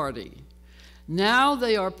third party. Now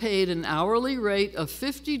they are paid an hourly rate of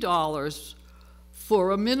 $50 for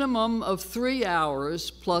a minimum of 3 hours,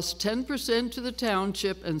 plus 10% to the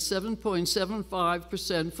township and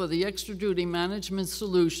 7.75% for the extra duty management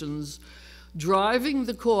solutions, driving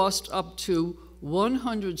the cost up to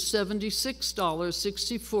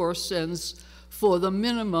 $176.64 for the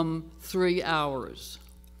minimum 3 hours.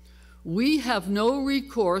 We have no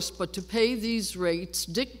recourse but to pay these rates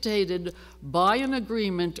dictated by an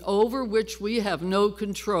agreement over which we have no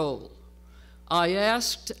control. I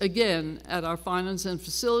asked again at our Finance and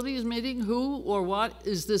Facilities meeting who or what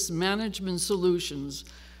is this Management Solutions,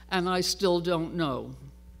 and I still don't know.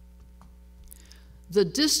 The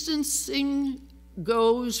distancing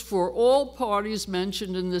goes for all parties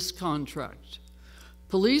mentioned in this contract.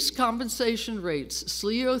 Police compensation rates,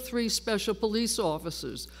 SLEO 3 special police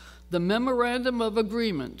officers, the Memorandum of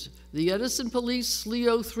Agreement, the Edison Police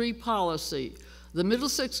SLEO 3 policy, the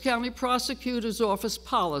Middlesex County Prosecutor's Office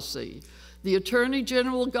policy, the Attorney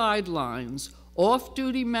General guidelines,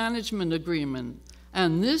 off-duty management agreement,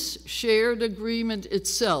 and this shared agreement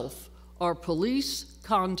itself are police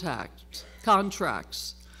contracts.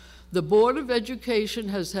 The Board of Education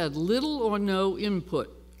has had little or no input.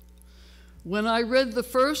 When I read the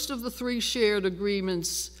first of the 3 shared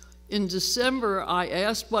agreements in December, I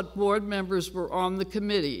asked what board members were on the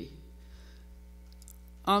committee.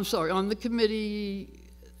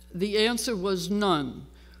 The answer was none.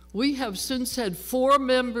 We have since had 4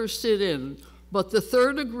 members sit in, but the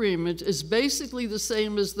third agreement is basically the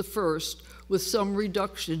same as the first, with some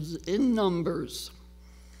reductions in numbers.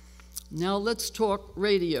 Now let's talk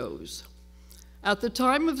radios. At the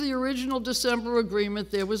time of the original December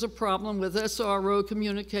agreement, there was a problem with SRO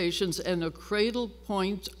communications and a Cradle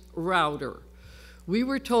Point router. We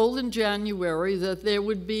were told in January that there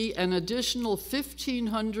would be an additional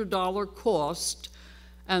 $1,500 cost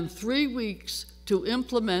and 3 weeks to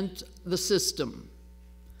implement the system.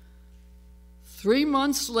 3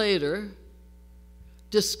 months later,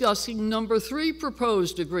 discussing number 3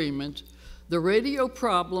 proposed agreement, the radio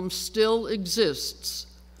problem still exists,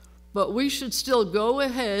 but we should still go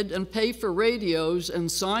ahead and pay for radios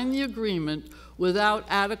and sign the agreement without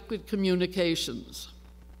adequate communications.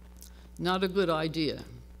 Not a good idea.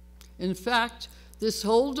 In fact, this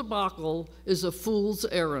whole debacle is a fool's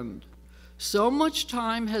errand. So much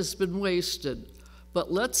time has been wasted,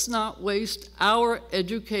 but let's not waste our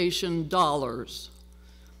education dollars.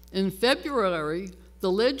 In February,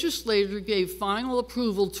 the legislature gave final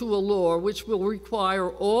approval to a law which will require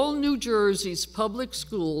all New Jersey's public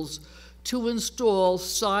schools to install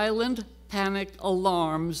silent panic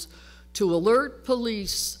alarms to alert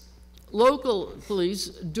local police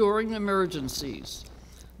during emergencies.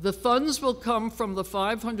 The funds will come from the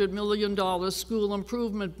 $500 million school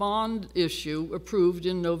improvement bond issue approved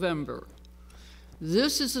in November.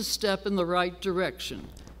 This is a step in the right direction,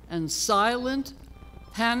 and silent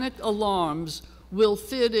panic alarms will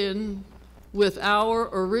fit in with our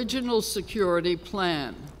original security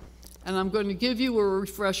plan. And I'm going to give you a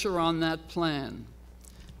refresher on that plan.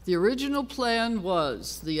 The original plan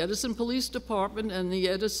was the Edison Police Department and the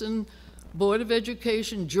Edison Board of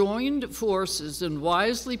Education joined forces and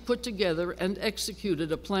wisely put together and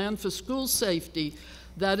executed a plan for school safety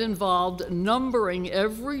that involved numbering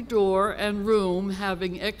every door and room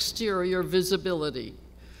having exterior visibility.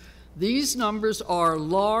 These numbers are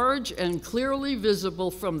large and clearly visible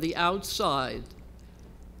from the outside.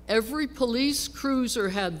 Every police cruiser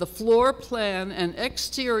had the floor plan and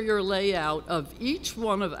exterior layout of each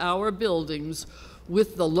one of our buildings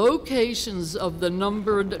with the locations of the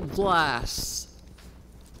numbered glass.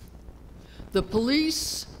 The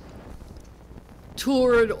police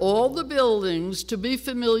toured all the buildings to be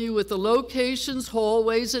familiar with the locations,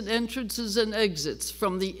 hallways, and entrances and exits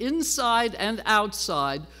from the inside and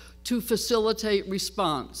outside to facilitate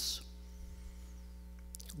response.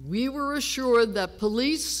 We were assured that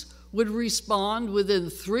police would respond within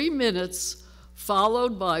 3 minutes,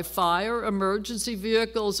 followed by fire, emergency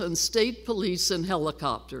vehicles, and state police and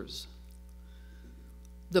helicopters.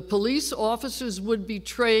 The police officers would be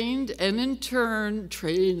trained and in turn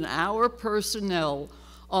train our personnel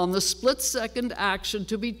on the split-second action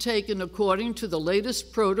to be taken according to the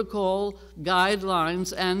latest protocol,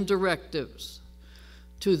 guidelines, and directives.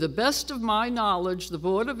 To the best of my knowledge, the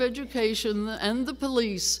Board of Education and the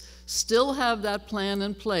police still have that plan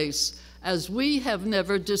in place, as we have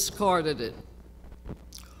never discarded it.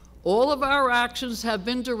 All of our actions have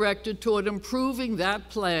been directed toward improving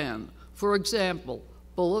that plan. For example,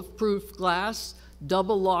 bulletproof glass,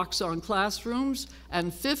 double locks on classrooms,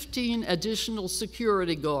 and 15 additional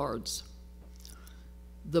security guards.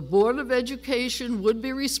 The Board of Education would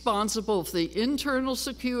be responsible for the internal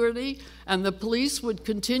security, and the police would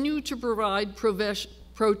continue to provide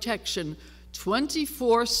protection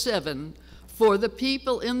 24/7 for the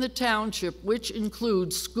people in the township, which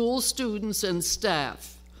includes school students and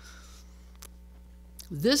staff.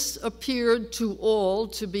 This appeared to all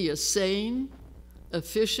to be a sane,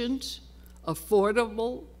 efficient,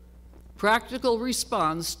 affordable, practical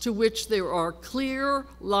response to which there are clear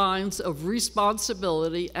lines of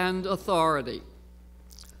responsibility and authority.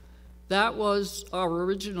 That was our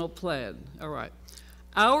original plan. All right.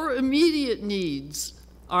 Our immediate needs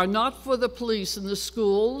are not for the police and the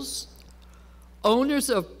schools,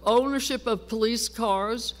 ownership of police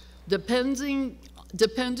cars, dependent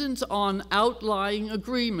on outlying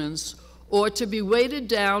agreements, or to be weighted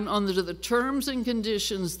down under the terms and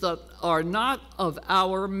conditions that are not of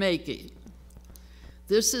our making.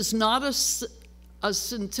 This is not a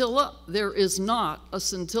scintilla, there is not a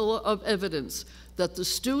scintilla of evidence that the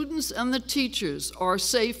students and the teachers are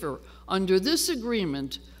safer under this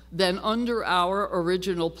agreement than under our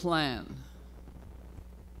original plan.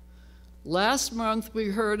 Last month,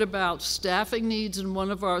 we heard about staffing needs in one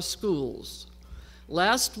of our schools.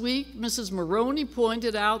 Last week, Mrs. Maroney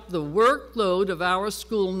pointed out the workload of our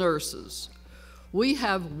school nurses. We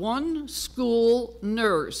have one school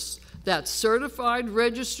nurse that's certified,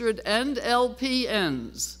 registered, and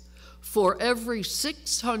LPNs for every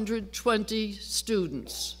 620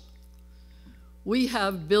 students. We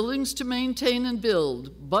have buildings to maintain and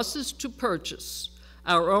build, buses to purchase,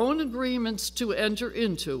 our own agreements to enter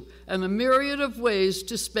into, and a myriad of ways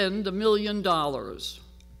to spend $1 million.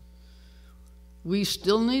 We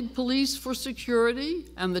still need police for security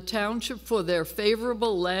and the township for their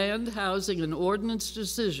favorable land, housing, and ordinance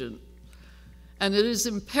decision. And it is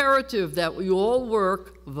imperative that we all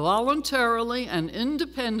work voluntarily and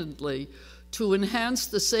independently to enhance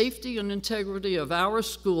the safety and integrity of our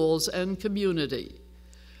schools and community.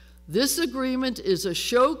 This agreement is a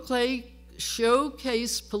showcase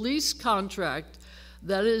police contract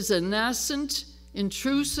that is a nascent,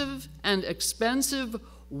 intrusive, and expensive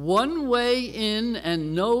one way in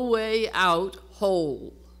and no way out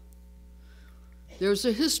whole. There's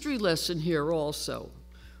a history lesson here also.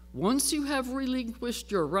 Once you have relinquished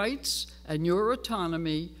your rights and your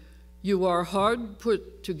autonomy, you are hard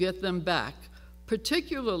put to get them back,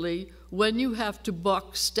 particularly when you have to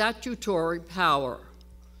buck statutory power.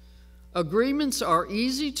 Agreements are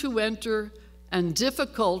easy to enter and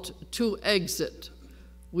difficult to exit.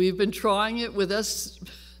 We've been trying it with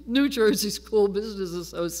New Jersey School Business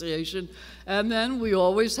Association, and then we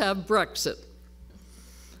always have Brexit.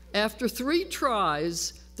 After 3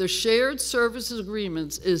 tries, the shared services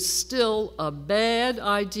agreements is still a bad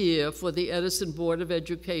idea for the Edison Board of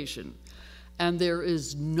Education, and there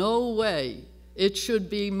is no way it should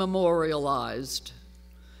be memorialized.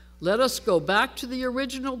 Let us go back to the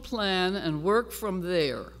original plan and work from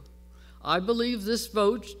there. I believe this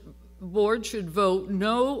board should vote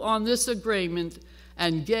no on this agreement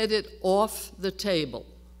and get it off the table.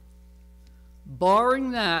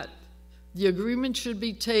 Barring that, The agreement should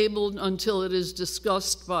be tabled until it is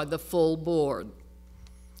discussed by the full board.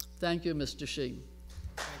 Thank you, Mr. Shi.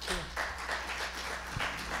 Thank you.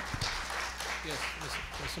 Yes,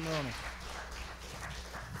 Mr. Maroney.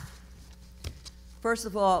 First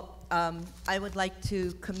of all, I would like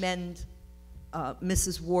to commend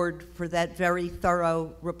Mrs. Ward for that very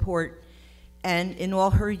thorough report. And in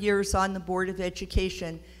all her years on the Board of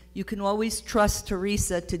Education, you can always trust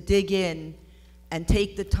Teresa to dig in and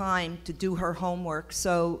take the time to do her homework.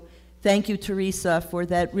 So thank you, Teresa, for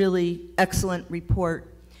that really excellent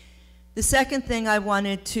report. The second thing I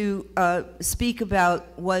wanted to speak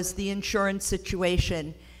about was the insurance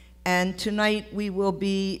situation. And tonight we will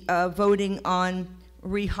be voting on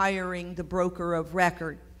rehiring the broker of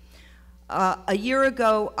record. A year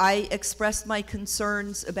ago, I expressed my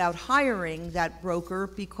concerns about hiring that broker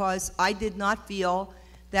because I did not feel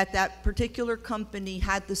that that particular company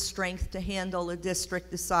had the strength to handle a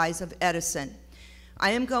district the size of Edison.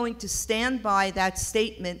 I am going to stand by that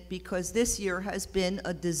statement because this year has been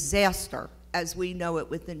a disaster, as we know it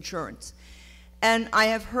with insurance. And I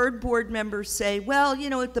have heard board members say, well, you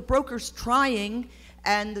know, the broker's trying,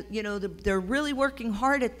 and you know, they're really working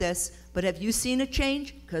hard at this, but have you seen a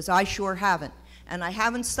change? Because I sure haven't. And I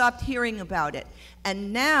haven't stopped hearing about it.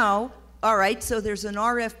 And now, all right, so there's an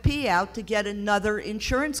RFP out to get another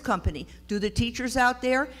insurance company. Do the teachers out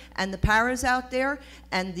there and the paras out there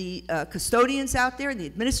and the custodians out there and the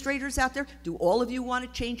administrators out there, do all of you want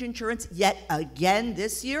to change insurance yet again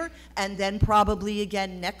this year and then probably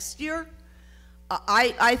again next year?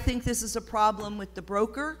 I think this is a problem with the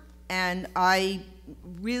broker, and I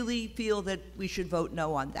really feel that we should vote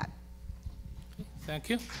no on that. Thank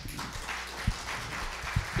you.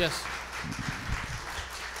 Yes.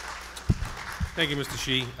 Thank you, Mr.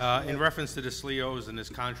 Shi. In reference to the SLEOs and this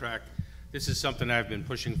contract, this is something I've been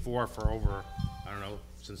pushing for over, I don't know,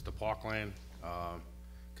 since the Parkland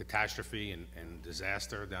catastrophe and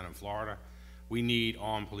disaster down in Florida. We need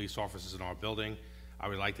armed police officers in our building. I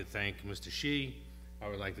would like to thank Mr. Shi. I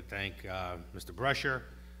would like to thank Mr. Brescher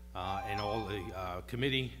and all the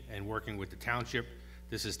committee and working with the township.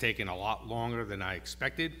 This has taken a lot longer than I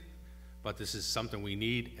expected, but this is something we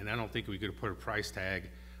need, and I don't think we could put a price tag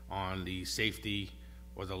on the safety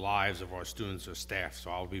or the lives of our students or staff,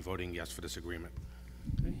 so I'll be voting yes for this agreement.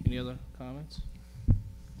 Okay. Any other comments?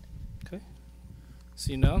 Okay.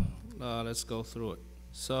 See none, let's go through it.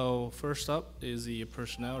 So first up is the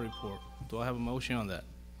personnel report. Do I have a motion on that?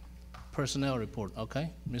 Personnel report,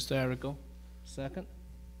 okay. Mr. Errico, second.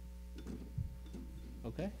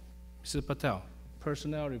 Okay. Mrs. Patel,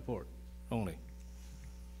 personnel report only.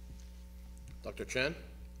 Dr. Chen?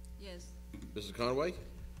 Yes. Mrs. Conway?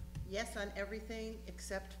 Yes on everything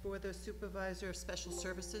except for the supervisor of special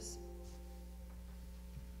services.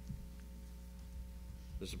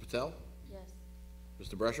 Mrs. Patel? Yes.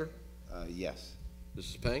 Mr. Brescher? Yes.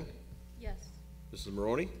 Mrs. Peng? Yes. Mrs.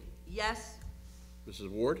 Maroney? Yes. Mrs.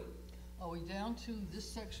 Ward? Are we down to this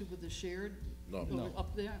section with the shared? No. Go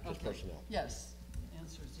up there? Just Okay. personnel. Yes. The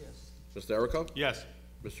answer is yes. Mr. Errico? Yes.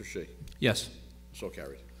 Mr. Shi? Yes. So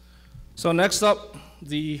carried. So next up,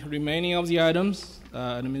 the remaining of the items,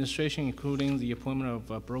 administration, including the appointment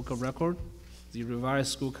of a broker record, the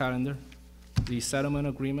revised school calendar, the settlement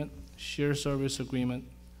agreement, shared service agreement,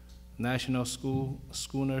 National School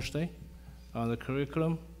Nurse Day, the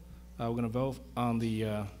curriculum. We're going to vote on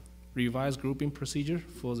the revised grouping procedure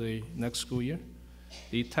for the next school year,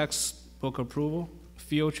 the textbook approval,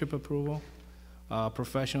 field trip approval,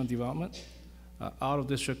 professional development,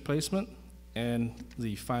 out-of-district placement, and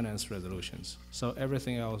the finance resolutions. So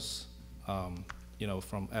everything else, you know,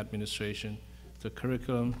 from administration to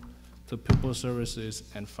curriculum to people services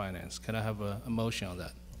and finance. Can I have a motion on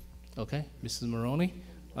that? Okay, Mrs. Maroney,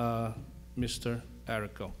 Mr.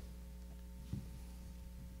 Errico.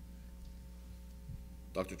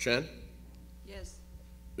 Dr. Chen? Yes.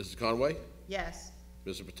 Mrs. Conway? Yes.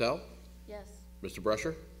 Mr. Patel? Yes. Mr.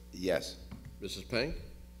 Brescher? Yes. Mrs. Peng?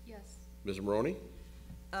 Yes. Ms. Maroney?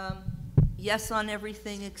 Yes on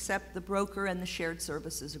everything except the broker and the shared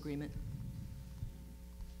services agreement.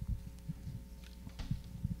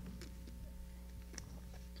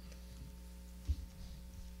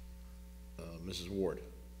 Mrs. Ward?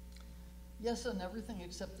 Yes on everything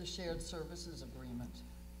except the shared services agreement.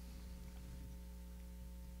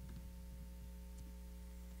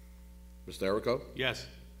 Mr. Errico? Yes.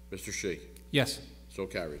 Mr. Shi? Yes. So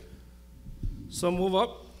carried. So move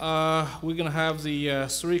up. We're going to have the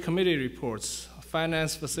three committee reports.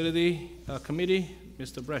 Finance Facility Committee,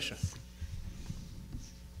 Mr. Brescher.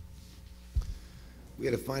 We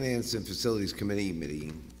had a Finance and Facilities Committee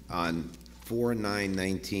meeting on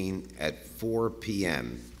 4/9/19 at 4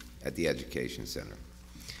 p.m. at the Education Center.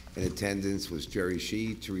 In attendance was Jerry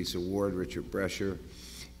Shee, Teresa Ward, Richard Brescher,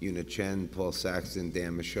 Una Chen, Paul Saxton,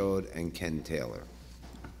 Dan Michaud, and Ken Taylor.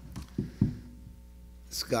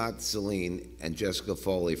 Scott Celine and Jessica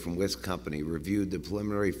Foley from Whisk Company reviewed the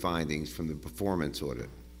preliminary findings from the performance audit.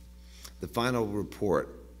 The final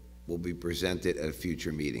report will be presented at a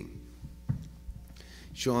future meeting.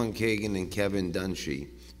 Sean Kagan and Kevin Dunshee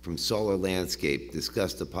from Solar Landscape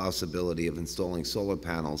discussed the possibility of installing solar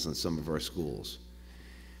panels in some of our schools.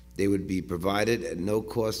 They would be provided at no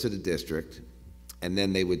cost to the district, and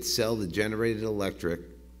then they would sell the generated electric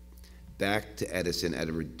back to Edison at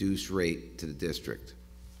a reduced rate to the district.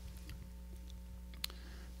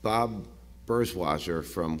 Bob Burswasser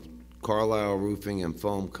from Carlisle Roofing and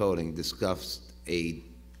Foam Coating discussed a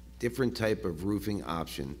different type of roofing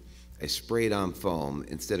option, a sprayed-on foam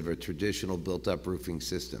instead of a traditional built-up roofing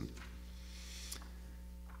system.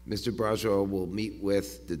 Mr. Brazo will meet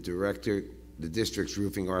with the district's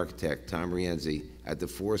roofing architect, Tom Rienzi, at the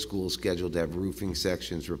 4 schools scheduled to have roofing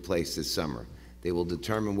sections replaced this summer. They will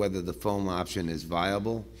determine whether the foam option is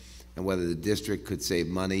viable and whether the district could save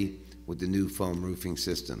money with the new foam roofing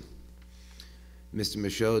system. Mr.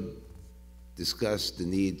 Michaud discussed the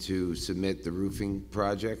need to submit the roofing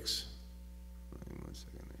projects.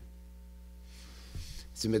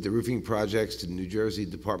 Submit the roofing projects to the New Jersey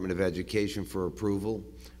Department of Education for approval,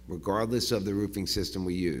 regardless of the roofing system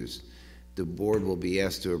we use. The board will be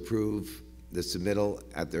asked to approve the submittal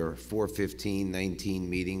at their 4/15/19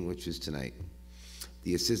 meeting, which is tonight.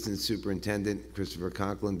 The Assistant Superintendent, Christopher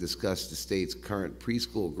Conklin, discussed the state's current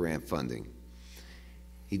preschool grant funding.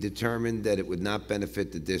 He determined that it would not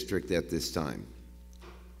benefit the district at this time.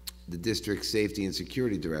 The district's Safety and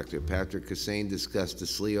Security Director, Patrick Hussain, discussed the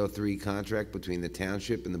SLEO 3 contract between the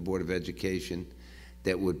township and the Board of Education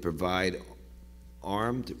that would provide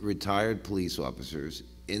armed retired police officers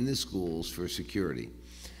in the schools for security,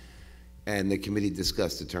 and the committee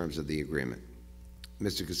discussed the terms of the agreement.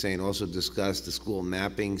 Mr. Hussain also discussed the school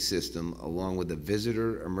mapping system along with a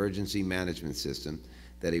visitor emergency management system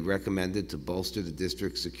that he recommended to bolster the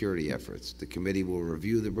district's security efforts. The committee will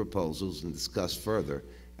review the proposals and discuss further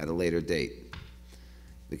at a later date.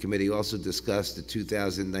 The committee also discussed the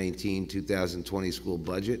 2019-2020 school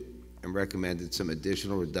budget and recommended some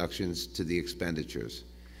additional reductions to the expenditures.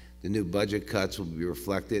 The new budget cuts will be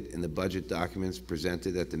reflected in the budget documents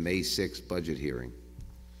presented at the May 6th budget hearing.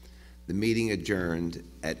 The meeting adjourned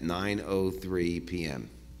at 9:03 p.m.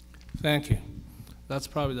 Thank you. That's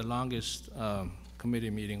probably the longest committee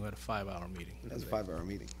meeting. We had a 5-hour meeting. That's a 5-hour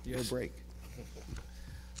meeting. Yes. No break.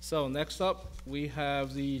 So next up, we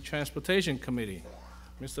have the Transportation Committee.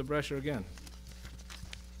 Mr. Brescher again.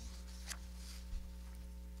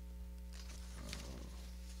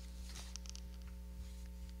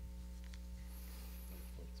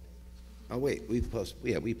 Oh, wait, we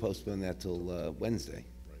postponed that till Wednesday.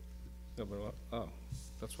 Yeah, but, oh,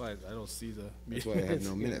 that's why I don't see the That's meeting. why I have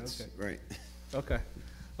no Yeah, minutes, okay. right. Okay.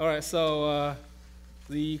 All right, so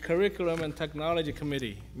the Curriculum and Technology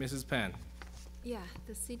Committee, Mrs. Pan. Yeah,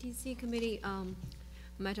 the CTC committee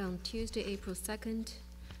met on Tuesday, April 2nd,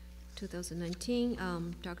 2019.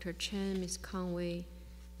 Dr. Chen, Ms. Conway,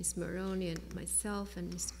 Ms. Maroney, and myself,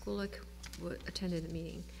 and Ms. Gulick attended the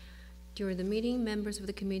meeting. During the meeting, members of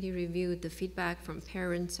the committee reviewed the feedback from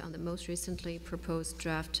parents on the most recently proposed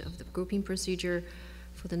draft of the grouping procedure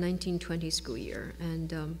for the 1920 school year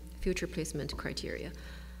and future placement criteria.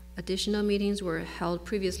 Additional meetings were held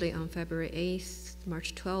previously on February 8th,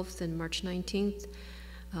 March 12th, and March 19th,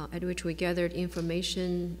 at which we gathered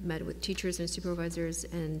information, met with teachers and supervisors,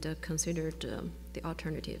 and considered the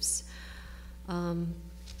alternatives.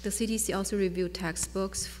 The CTC also reviewed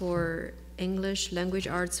textbooks for English language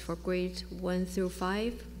arts for grade 1 through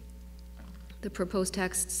 5. The proposed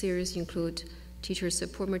text series include teacher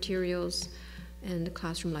support materials and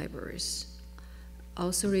classroom libraries.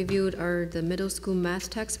 Also reviewed are the middle school math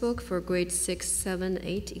textbook for grades 6, 7,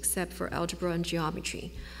 8, except for algebra and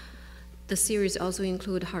geometry. The series also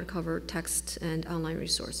include hardcover text and online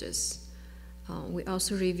resources. We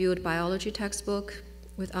also reviewed biology textbook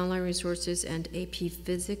with online resources and AP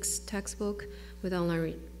Physics textbook with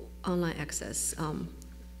online access.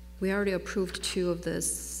 We already approved 2 of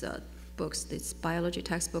these books, this biology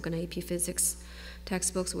textbook and AP Physics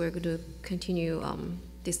textbooks. We're going to continue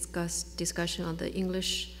discussion on the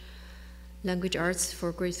English language arts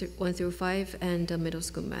for grades 1 through 5 and the middle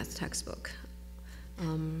school math textbook.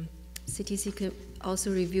 CTC can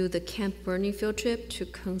also review the Camp Bernie field trip to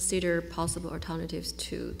consider possible alternatives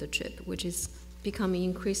to the trip, which is becoming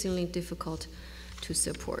increasingly difficult to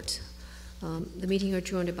support. The meeting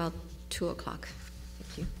adjourned about 2 o'clock.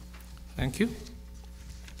 Thank you. Thank you.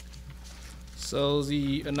 So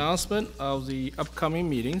the announcement of the upcoming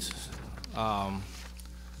meetings,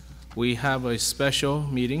 we have a special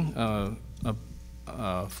meeting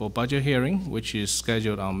for budget hearing, which is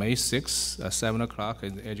scheduled on May 6th at 7 o'clock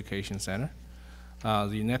in the Education Center.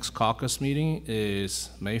 The next caucus meeting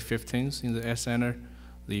is May 15th in the S Center.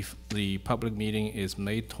 The public meeting is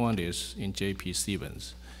May 20th in J.P.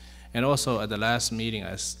 Stevens. And also at the last meeting,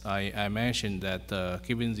 as I mentioned that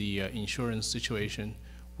given the insurance situation,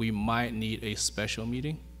 we might need a special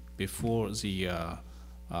meeting before the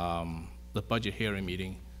budget hearing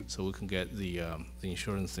meeting so we can get the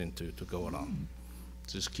insurance thing to go along.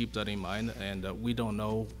 Just keep that in mind, and we don't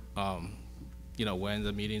know, when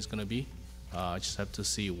the meeting is going to be. Just have to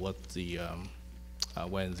see what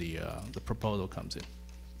when the proposal comes in.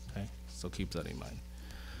 Okay, so keep that in mind.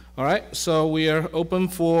 All right, so we are open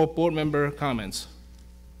for board member comments.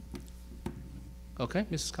 Okay,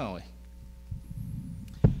 Mrs. Conway.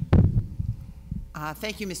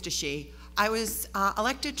 Thank you, Mr. Shi. I was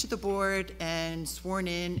elected to the board and sworn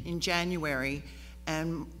in January,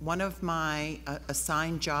 and one of my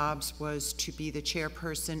assigned jobs was to be the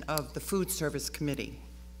chairperson of the Food Service Committee.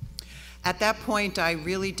 At that point, I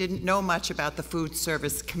really didn't know much about the Food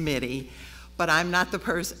Service Committee, but I'm not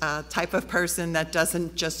the type of person that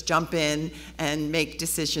doesn't just jump in and make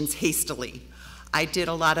decisions hastily. I did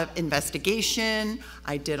a lot of investigation,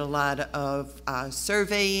 I did a lot of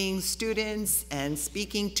surveying students and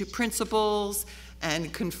speaking to principals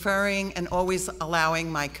and conferring and always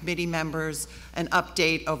allowing my committee members an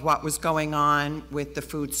update of what was going on with the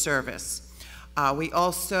food service. We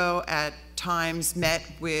also at times met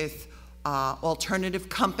with alternative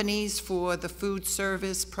companies for the food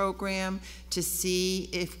service program to see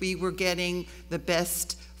if we were getting the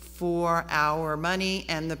best for our money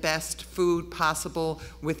and the best food possible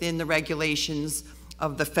within the regulations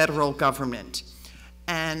of the federal government.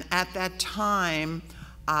 And at that time,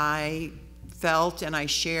 I felt, and I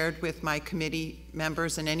shared with my committee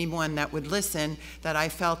members and anyone that would listen, that I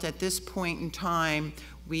felt at this point in time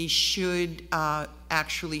we should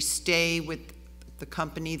actually stay with the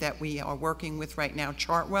company that we are working with right now,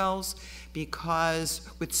 Chartwells, because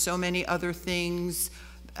with so many other things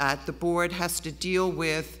that the board has to deal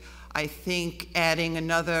with, I think adding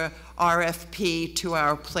another RFP to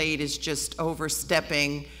our plate is just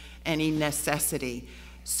overstepping any necessity.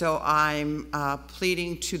 So I'm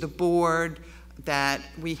pleading to the board that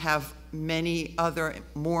we have many other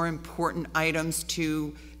more important items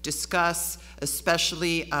to discuss,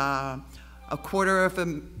 especially a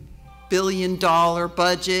 $250 million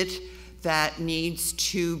budget that needs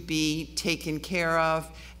to be taken care of,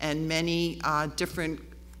 and many different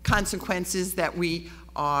consequences that we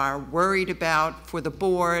are worried about for the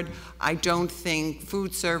board. I don't think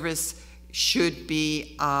food service should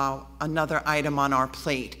be another item on our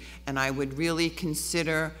plate, and I would really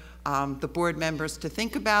consider the board members to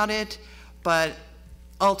think about it, but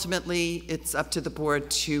ultimately it's up to the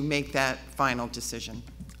board to make that final decision.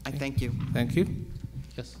 I thank you. Thank you.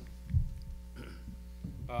 Yes.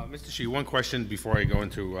 Mr. Shi, one question before I go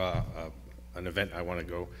into an event I want to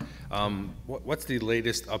go. What's the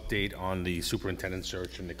latest update on the superintendent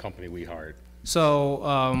search and the company we hired? So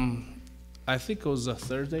I think it was a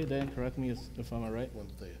Thursday, Dan, correct me if I'm right?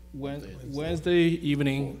 Wednesday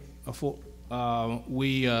evening,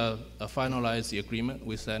 we finalized the agreement.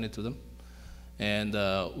 We sent it to them, and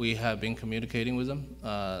we have been communicating with them.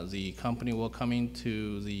 The company will come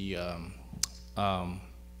into the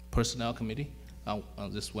personnel committee on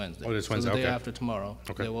this Wednesday. Oh, this Wednesday, so the okay. day after tomorrow,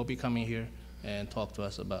 okay. They will be coming here and talk to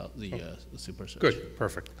us about the super search. Good,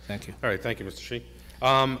 perfect. Thank you. All right, thank you, Mr. Shi.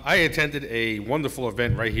 I attended a wonderful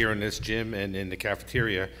event right here in this gym and in the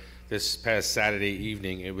cafeteria this past Saturday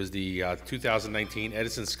evening. It was the 2019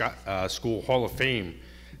 Edison School Hall of Fame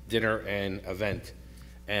dinner and event.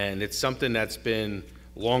 And it's something that's been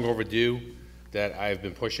long overdue, that I've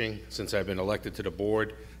been pushing since I've been elected to the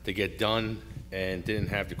board to get done, and didn't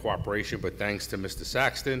have the cooperation, but thanks to Mr.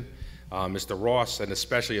 Saxton, Mr. Ross, and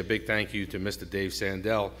especially a big thank you to Mr. Dave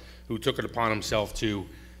Sandell, who took it upon himself to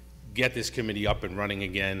get this committee up and running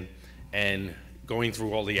again, and going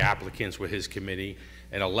through all the applicants with his committee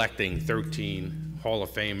and electing 13 Hall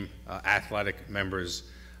of Fame athletic members.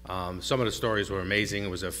 Some of the stories were amazing. It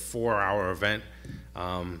was a 4-hour event,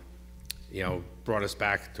 brought us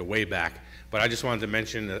back to way back. But I just wanted to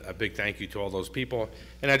mention a big thank you to all those people.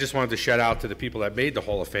 And I just wanted to shout out to the people that made the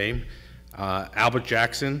Hall of Fame. Albert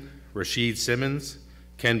Jackson, Rashid Simmons,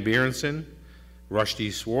 Ken Berenson,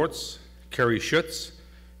 Rushdie Swartz, Kerry Schutz,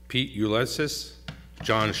 Pete Ulysses,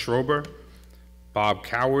 John Schrober, Bob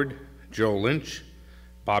Coward, Joe Lynch,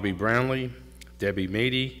 Bobby Brownlee, Debbie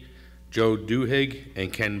Mady, Joe Duhigg,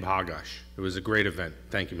 and Ken Pagash. It was a great event.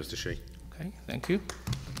 Thank you, Mr. Shi. Okay, thank you.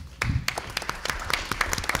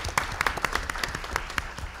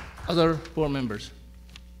 Other board members?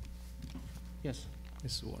 Yes,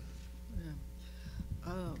 Mrs. Ward.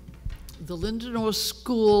 The Lindenau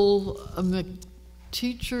School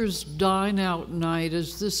Teachers Dine Out Night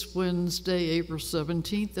is this Wednesday, April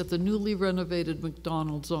 17th, at the newly renovated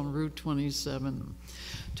McDonald's on Route 27.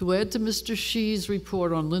 To add to Mr. Shi's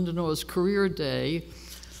report on Lindenau's Career Day,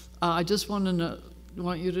 I just want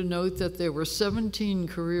you to note that there were 17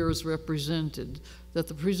 careers represented, that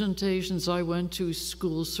the presentations I went to,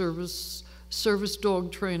 school service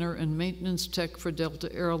dog trainer, and maintenance tech for Delta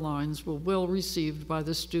Airlines, were well received by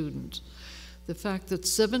the students. The fact that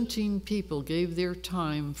 17 people gave their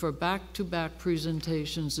time for back-to-back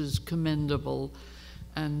presentations is commendable,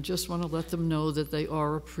 and just want to let them know that they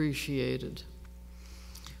are appreciated.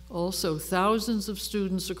 Also, thousands of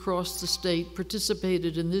students across the state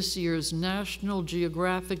participated in this year's National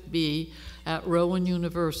Geographic Bee at Rowan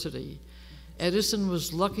University. Edison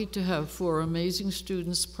was lucky to have 4 amazing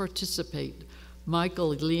students participate: Michael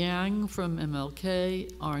Liang from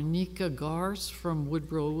MLK, Arnika Gars from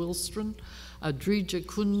Woodrow Wilson, Adrija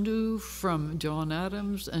Kundu from John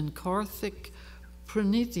Adams, and Karthik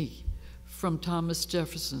Praniti from Thomas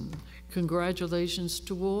Jefferson. Congratulations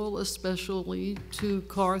to all, especially to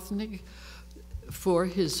Karthik for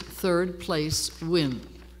his 3rd place win.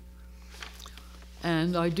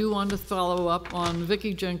 And I do want to follow up on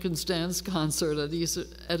Vicki Jenkins' dance concert at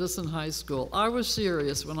Edison High School. I was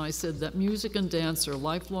serious when I said that music and dance are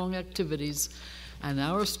lifelong activities, and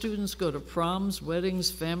our students go to proms,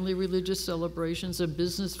 weddings, family religious celebrations, and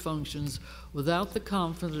business functions without the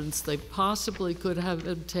confidence they possibly could have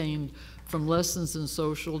obtained from lessons in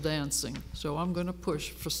social dancing. So I'm going to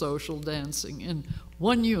push for social dancing in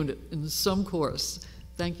 1 unit in some course.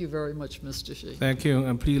 Thank you very much, Mr. Shi. Thank you,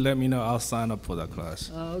 and please let me know. I'll sign up for that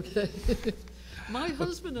class. Okay. My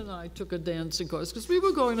husband and I took a dancing course because we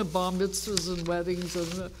were going to bar mitzvahs and weddings,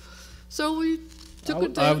 and so we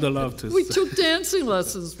took I would love to. We took dancing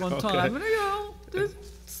lessons one Okay. time, and it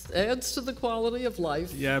adds to the quality of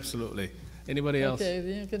life. Yeah, absolutely. Anybody else? Okay,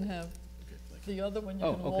 then you can have the other one. You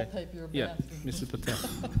can wallpaper your Yeah, bathroom. Mrs. Patel.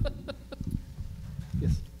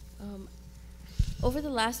 Over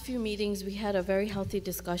the last few meetings, we had a very healthy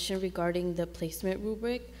discussion regarding the placement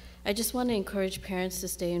rubric. I just want to encourage parents to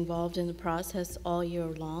stay involved in the process all year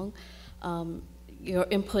long. Your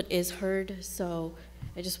input is heard, so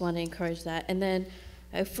I just want to encourage that. And then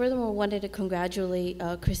I furthermore wanted to congratulate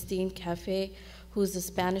Christine Cafe, who's a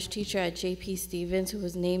Spanish teacher at J.P. Stevens, who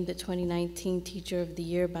was named the 2019 Teacher of the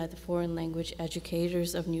Year by the Foreign Language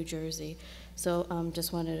Educators of New Jersey. So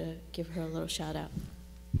just wanted to give her a little shout out.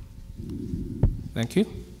 Thank you.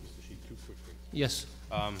 Yes.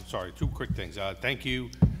 Sorry, 2 quick things. Thank you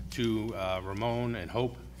to Ramon and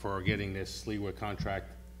Hope for getting this Sliwa contract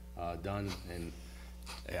done. And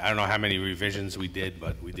I don't know how many revisions we did,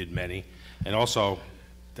 but we did many. And also,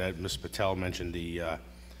 that Ms. Patel mentioned the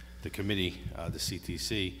committee, the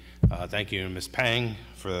CTC. Thank you, Ms. Pang,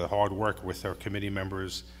 for the hard work with her committee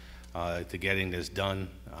members to getting this done.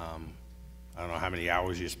 I don't know how many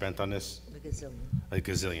hours you spent on this. A gazillion. A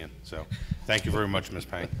gazillion. So thank you very much, Ms.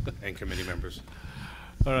 Pang, and committee members.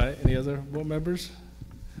 All right, any other board members?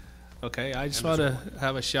 Okay, I just want to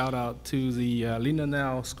have a shout out to the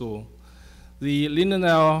Lindenau School. The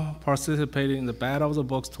Lindenau participated in the Battle of the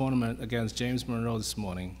Books tournament against James Monroe this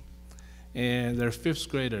morning. And their 5th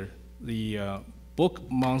grader, the Book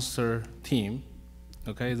Monster team,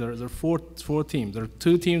 okay, there are four teams. There are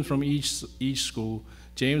 2 teams from each school.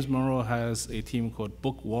 James Monroe has a team called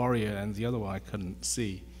Book Warrior, and the other one I couldn't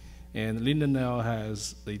see. And Lindenau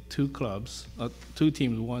has the 2 clubs, 2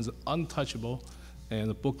 teams. One's Untouchable and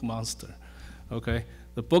the Book Monster. Okay,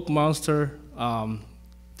 the Book Monster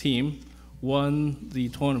team won the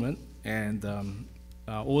tournament, and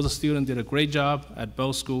all the students did a great job at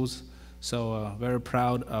both schools. So very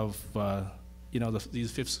proud of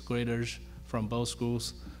these 5th graders from both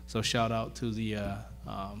schools. So shout out to the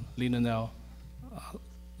Lindenau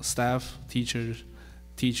staff, teachers,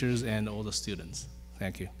 and all the students.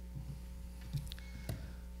 Thank you.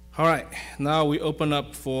 All right, now we open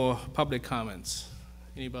up for public comments.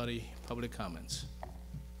 Anybody, public comments?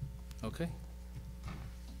 Okay.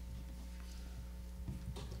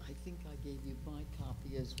 I think I gave you my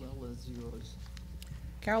copy as well as yours.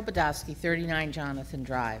 Carol Badowski, 39 Jonathan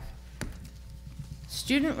Drive.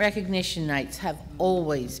 Student recognition nights have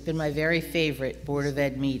always been my very favorite Board of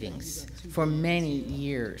Ed meetings for many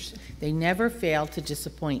years. They never fail to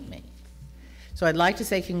disappoint me. So I'd like to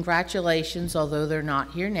say congratulations, although they're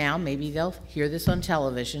not here now, maybe they'll hear this on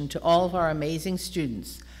television, to all of our amazing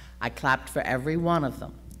students. I clapped for every one of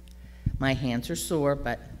them. My hands are sore,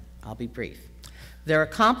 but I'll be brief. Their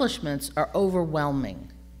accomplishments are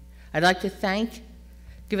overwhelming. I'd like to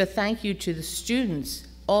give a thank you to the students,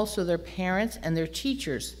 also their parents and their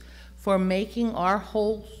teachers, for making our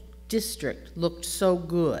whole district look so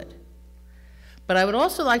good. But I would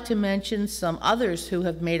also like to mention some others who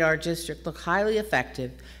have made our district look highly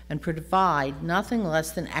effective and provide nothing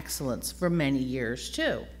less than excellence for many years,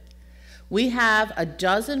 too. We have a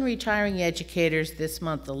dozen retiring educators this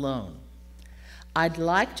month alone. I'd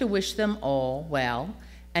like to wish them all well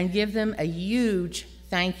and give them a huge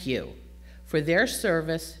thank you for their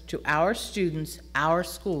service to our students, our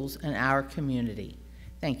schools, and our community.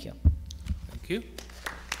 Thank you. Thank you.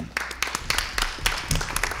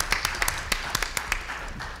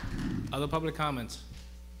 Other public comments?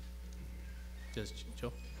 Just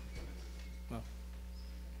Joe? No.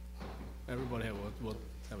 Everybody will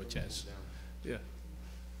have a chance. Yeah.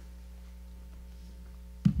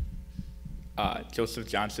 Joseph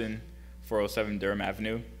Johnson, 407 Durham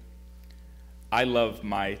Avenue. I love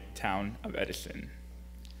my town of Edison.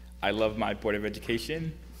 I love my Board of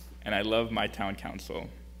Education, and I love my town council.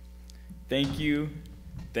 Thank you,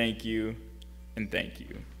 thank you, and thank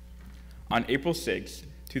you. On April 6,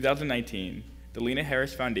 2019, the Lena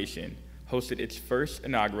Harris Foundation hosted its first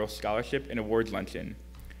inaugural scholarship and awards luncheon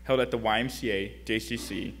held at the YMCA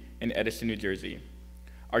JCC in Edison, New Jersey.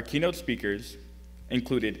 Our keynote speakers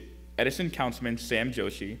included Edison Councilman Sam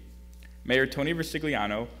Joshi, Mayor Tony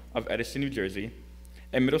Resigliano of Edison, New Jersey,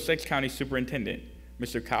 and Middlesex County Superintendent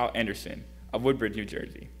Mr. Kyle Anderson of Woodbridge, New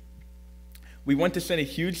Jersey. We want to send a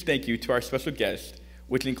huge thank you to our special guests,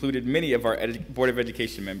 which included many of our Board of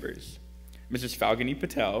Education members, Mrs. Falguni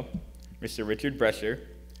Patel, Mr. Richard Brescher,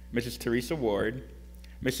 Mrs. Teresa Ward,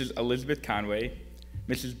 Mrs. Elizabeth Conway,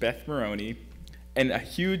 Mrs. Beth Maroney, and a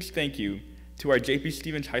huge thank you to our J.P.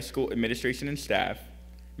 Stevens High School administration and staff,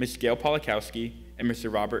 Ms. Gail Polakowski, and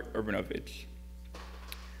Mr. Robert Urbanovich.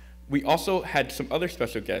 We also had some other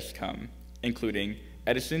special guests come, including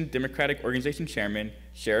Edison Democratic Organization Chairman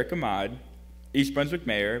Sherrick Ahmad, East Brunswick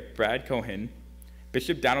Mayor Brad Cohen,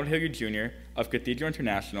 Bishop Donald Hilliard Jr. of Cathedral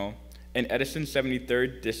International, and Edison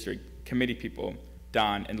 73rd District Committee people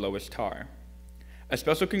Don and Lois Tarr. A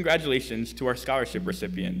special congratulations to our scholarship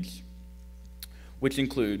recipients, which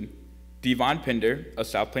include Devon Pender of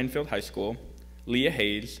South Plainfield High School, Leah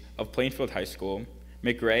Hayes of Plainfield High School,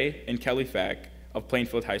 McRae and Kelly Fack of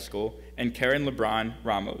Plainfield High School, and Karen LeBron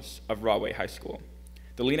Ramos of Rahway High School.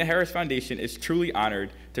 The Lena Harris Foundation is truly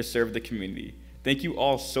honored to serve the community. Thank you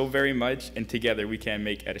all so very much, and together we can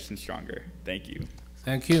make Edison stronger. Thank you.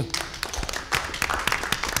 Thank you.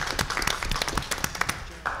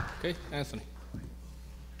 Okay, Anthony.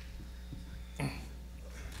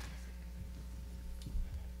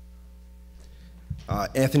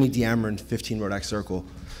 Anthony Deamron, 15 Rodak Circle.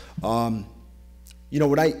 You know,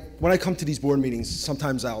 when I come to these board meetings,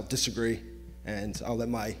 sometimes I'll disagree, and I'll let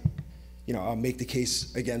I'll make the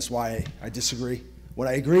case against why I disagree. When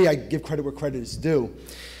I agree, I give credit where credit is due.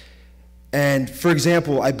 And for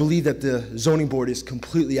example, I believe that the zoning board is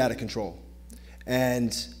completely out of control.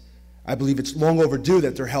 And I believe it's long overdue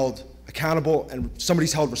that they're held accountable and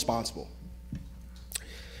somebody's held responsible.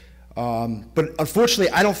 But unfortunately,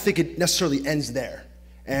 I don't think it necessarily ends there.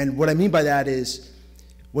 And what I mean by that is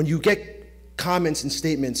when you get comments and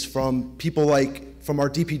statements from people from our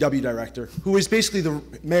DPW director, who is basically the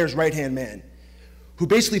mayor's right-hand man, who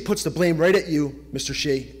basically puts the blame right at you, Mr.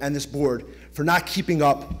 Shea, and this board for not keeping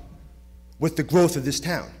up with the growth of this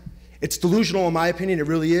town. It's delusional in my opinion, it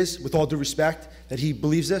really is, with all due respect, that he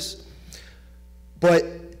believes this. But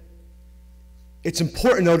it's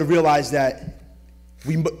important though to realize that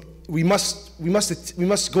we must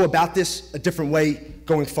go about this a different way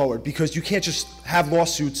going forward, because you can't just have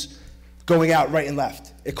lawsuits going out right and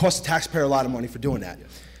left. It costs the taxpayer a lot of money for doing that.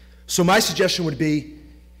 So my suggestion would be,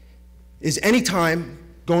 is any time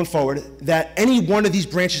going forward that any one of these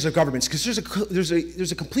branches of governments, because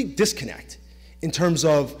there's a complete disconnect in terms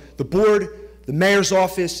of the board, the mayor's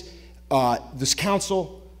office, this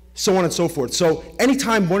council, so on and so forth. So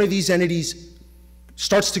anytime one of these entities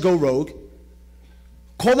starts to go rogue,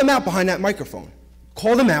 call them out behind that microphone.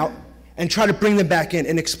 Call them out and try to bring them back in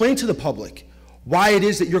and explain to the public why it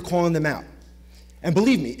is that you're calling them out. And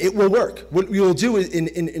believe me, it will work. What you will do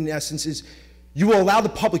in essence is you will allow the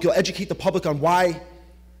public, you'll educate the public on why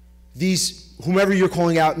these, whomever you're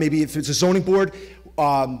calling out, maybe if it's a zoning board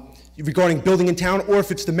regarding building in town, or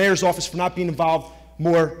if it's the mayor's office for not being involved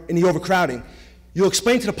more in the overcrowding, You'll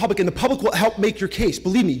explain to the public, and the public will help make your case.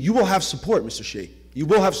 Believe me, you will have support, Mr. Shi. You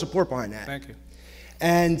will have support behind that. Thank you.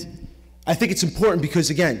 And I think it's important because,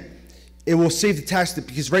 again, it will save the tax,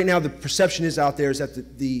 because right now the perception is out there is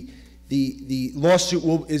that the lawsuit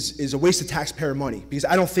is a waste of taxpayer money, because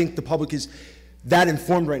I don't think the public is that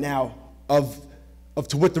informed right now of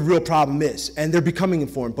to what the real problem is, and they're becoming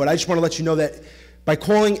informed. But I just want to let you know that by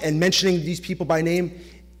calling and mentioning these people by name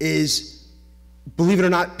is, believe it or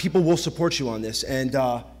not, people will support you on this, and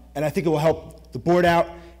I think it will help the board out,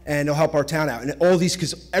 and it'll help our town out, and all these,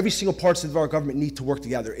 because every single parts of our government need to work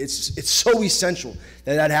together. It's so essential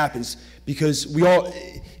that happens, because we all,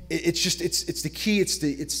 it's the key. It's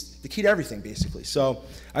the key to everything, basically. So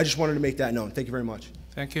I just wanted to make that known. Thank you very much.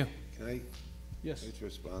 Thank you. Can I? Yes. Can I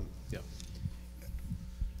respond? Yeah.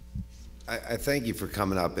 I thank you for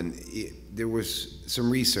coming up, and there was some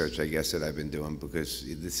research, I guess, that I've been doing, because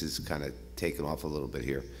this is kind of taken off a little bit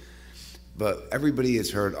here. But everybody has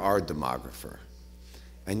heard our demographer,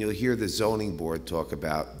 and you'll hear the zoning board talk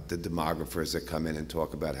about the demographers that come in and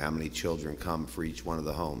talk about how many children come for each one of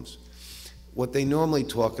the homes. What they normally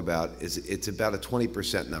talk about is it's about a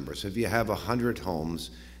 20% number. So if you have 100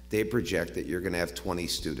 homes, they project that you're going to have 20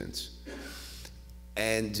 students.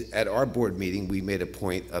 And at our board meeting, we made a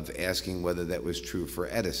point of asking whether that was true for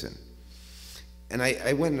Edison. And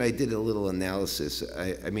I went and I did a little analysis.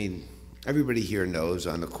 I mean, everybody here knows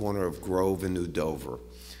on the corner of Grove and New Dover,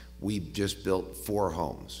 we just built 4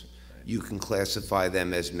 homes. You can classify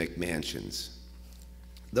them as McMansions.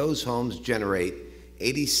 Those homes generate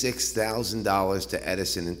 $86,000 to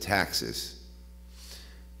Edison in taxes,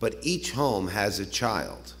 but each home has a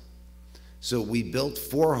child. So we built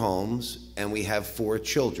 4 homes and we have 4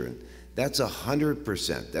 children. That's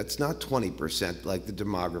 100%. That's not 20% like the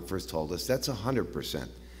demographers told us. That's 100%.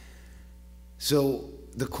 So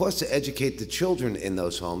the cost to educate the children in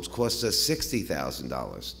those homes costs us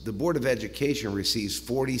 $60,000. The Board of Education receives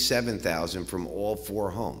 $47,000 from all 4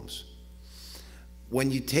 homes. When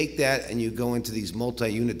you take that and you go into these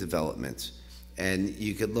multi-unit developments, and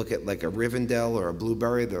you could look at like a Rivendell or a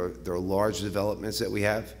Blueberry, they're large developments that we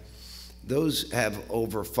have. Those have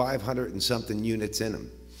over 500 and something units in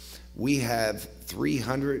them. We have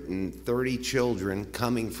 330 children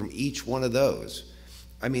coming from each one of those.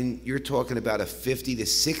 I mean, you're talking about a 50 to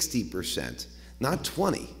 60%, not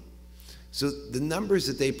 20. So the numbers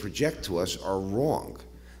that they project to us are wrong.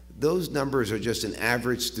 Those numbers are just an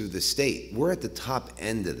average through the state. We're at the top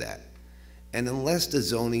end of that. And unless the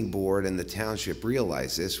zoning board and the township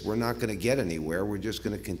realize this, we're not going to get anywhere. We're just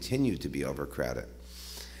going to continue to be overcrowded.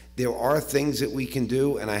 There are things that we can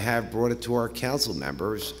do, and I have brought it to our council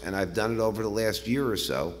members, and I've done it over the last year or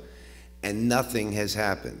so, and nothing has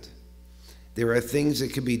happened. There are things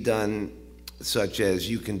that can be done, such as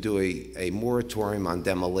you can do a moratorium on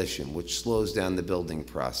demolition, which slows down the building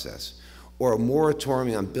process, or a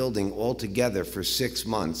moratorium on building altogether for 6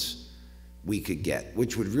 months we could get,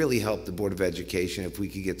 which would really help the Board of Education if we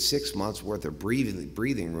could get 6 months worth of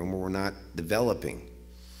breathing room where we're not developing.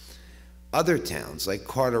 Other towns like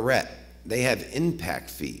Carteret, they have impact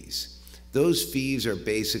fees. Those fees are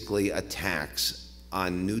basically a tax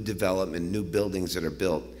on new development, new buildings that are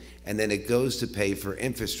built, and then it goes to pay for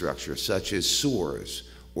infrastructure such as sewers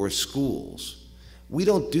or schools. We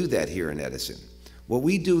don't do that here in Edison. What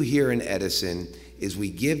we do here in Edison is we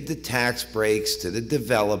give the tax breaks to the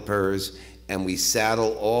developers and we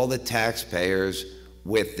saddle all the taxpayers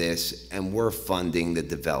with this, and we're funding the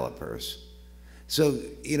developers. So,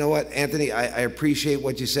 you know what, Anthony, I appreciate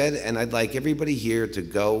what you said, and I'd like everybody here to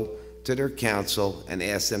go to their council and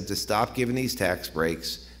ask them to stop giving these tax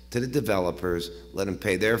breaks to the developers, let them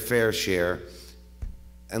pay their fair share,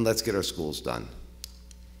 and let's get our schools done.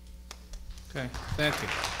 Okay, thank you.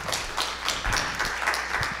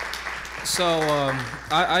 So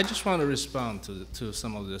I just want to respond to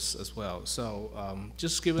some of this as well. So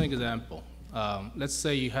just give an example. Let's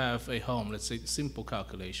say you have a home, let's say simple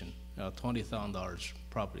calculation, $20,000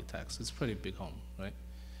 property tax. It's a pretty big home, right?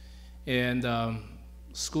 And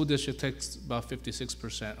school district takes about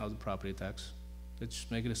 56% of the property tax. Let's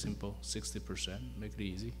make it simple, 60%, make it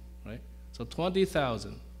easy, right? So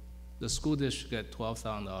 $20,000, the school district get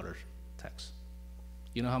 $12,000 tax.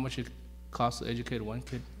 You know how much it costs to educate one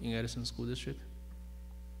kid in Edison School District?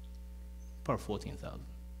 About $14,000,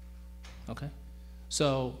 okay?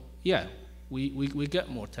 So yeah, we get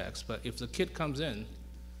more tax, but if the kid comes in,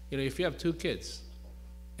 you know, if you have 2 kids,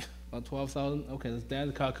 about 12,000, okay, that's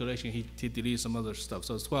the calculation, he deletes some other stuff,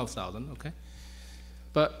 so it's 12,000, okay?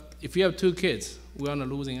 But if you have 2 kids, we're on the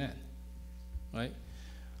losing end, right?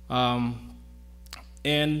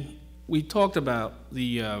 And we talked about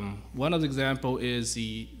the, one of the example is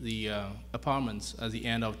the apartments at the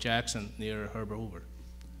end of Jackson near Herbert Hoover.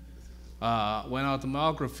 When our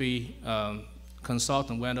demography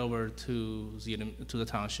consultant went over to the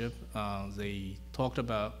township, they talked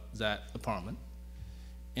about that apartment.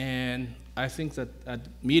 And I think that at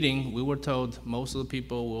meeting, we were told most of the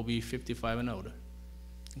people will be 55 and older,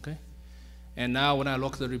 okay? And now when I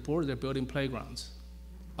look at the report, they're building playgrounds.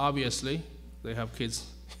 Obviously, they have kids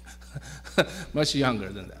much younger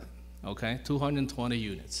than that, okay? 220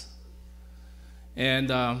 units. And,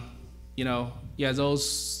 you know, yeah,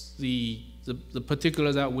 those, the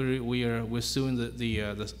particulars that we're suing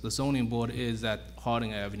the zoning board is that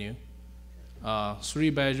Harding Avenue,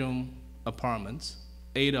 3-bedroom apartments,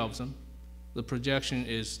 8 of them. The projection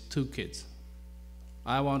is 2 kids.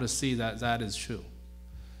 I want to see that that is true.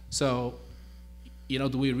 So, you know,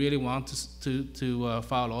 do we really want to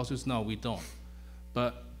file lawsuits? No, we don't.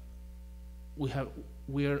 But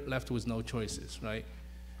we're left with no choices, right?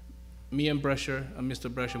 Me and Brescher, Mr.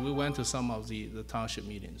 Brescher, we went to some of the township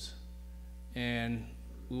meetings, and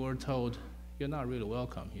we were told, you're not really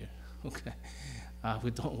welcome here, okay?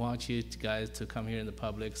 We don't want you guys to come here in the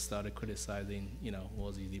public, start criticizing, you know,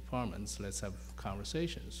 all the departments. Let's have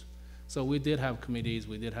conversations. So we did have committees,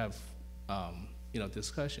 we did have, you know,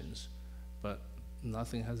 discussions, but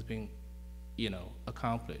nothing has been, you know,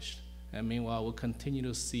 accomplished. And meanwhile, we'll continue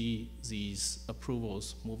to see these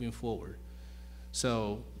approvals moving forward.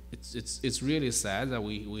 So it's really sad that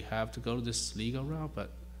we have to go to this legal route,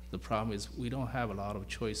 but the problem is we don't have a lot of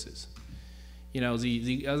choices. You know,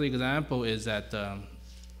 the other example is that the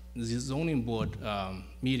zoning board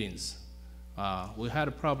meetings, we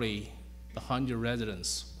had probably 100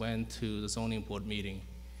 residents went to the zoning board meeting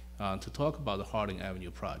to talk about the Harding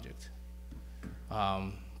Avenue project.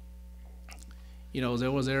 You know, they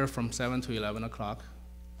were there from 7 to 11 o'clock.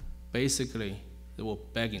 Basically, they were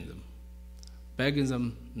begging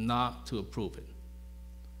them not to approve it.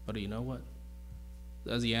 But you know what?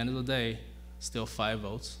 At the end of the day, still 5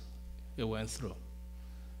 votes. It went through.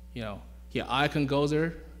 You know, yeah, I can go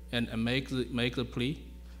there and make the plea.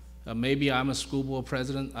 Maybe I'm a school board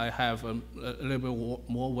president. I have a little bit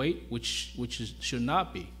more weight, which should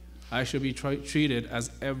not be. I should be treated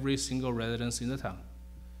as every single resident in the town.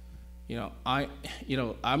 You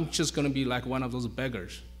know, I'm just going to be like one of those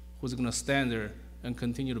beggars who's going to stand there and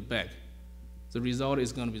continue to beg. The result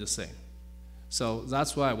is going to be the same. So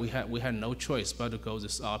that's why we had no choice but to go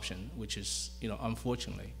this option, which is, you know,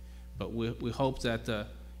 unfortunately. But we hope that,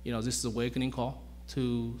 you know, this is an awakening call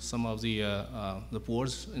to some of the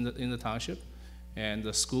boards in the township, and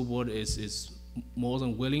the school board is more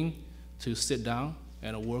than willing to sit down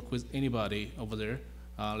and work with anybody over there.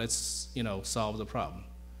 Let's, you know, solve the problem.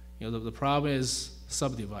 You know, the problem is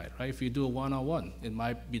subdivide, right? If you do a one-on-one, it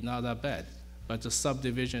might be not that bad, but the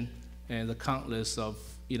subdivision and the countless of,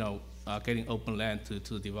 you know, getting open land to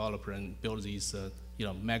the developer and build these, you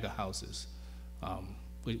know, mega houses.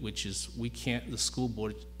 Which is, we can't, the school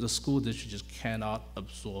district just cannot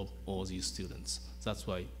absorb all these students. That's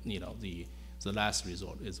why, you know, the last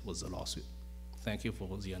resort was a lawsuit. Thank you for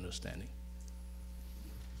the understanding.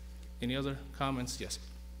 Any other comments? Yes.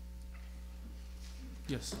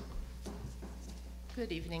 Yes.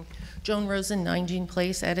 Good evening. Joan Rosen, 19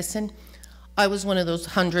 Place, Edison. I was one of those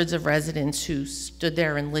hundreds of residents who stood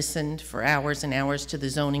there and listened for hours and hours to the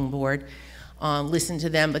zoning board. Listened to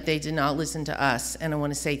them, but they did not listen to us, and I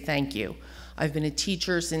want to say thank you. I've been a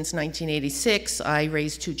teacher since 1986. I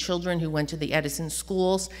raised 2 children who went to the Edison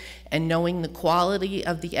schools, and knowing the quality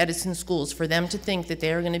of the Edison schools, for them to think that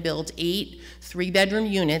they're going to build 8 3-bedroom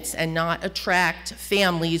units and not attract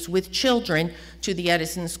families with children to the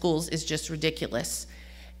Edison schools is just ridiculous.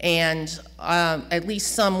 And at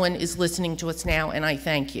least someone is listening to us now, and I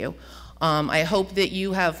thank you. I hope that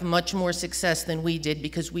you have much more success than we did,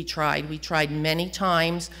 because we tried. We tried many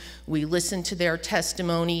times. We listened to their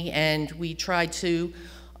testimony, and we tried to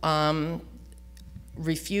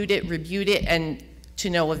refute it, and to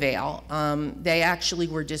no avail. They actually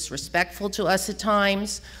were disrespectful to us at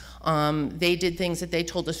times. They did things that they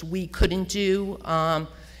told us we couldn't do.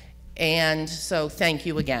 And so thank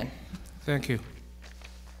you again. Thank you.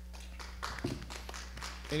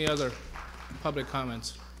 Any other public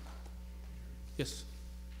comments? Yes.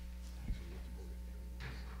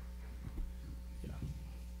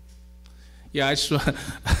 Yeah, I just,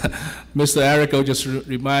 Mr. Erico just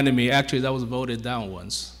reminded me, actually that was voted down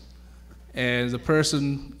once. And the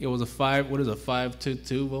person, it was a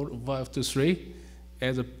 5-2-2 vote, 5-3,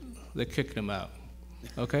 and they kicked him out,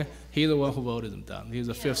 okay? He's the one who voted him down. He's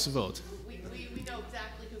the 5th vote. We know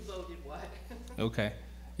exactly who voted what. Okay,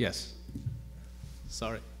 yes.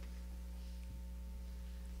 Sorry.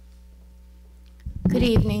 Good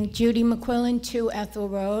evening, Judy McQuillan, 2 Ethel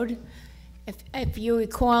Road. If you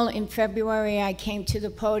recall, in February I came to the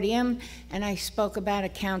podium and I spoke about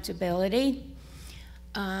accountability.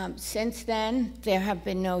 Since then, there have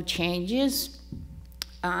been no changes,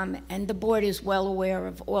 and the board is well aware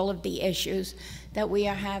of all of the issues that we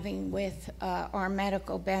are having with our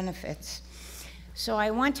medical benefits. So I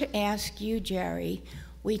want to ask you, Jerry,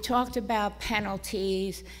 we talked about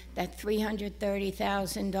penalties, that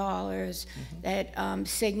 $330,000 that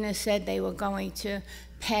Cigna said they were going to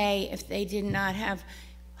pay if they did not have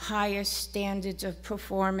higher standards of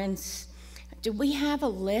performance. Do we have a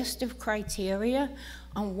list of criteria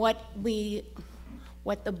on what the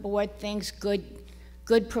board thinks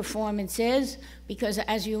good performance is? Because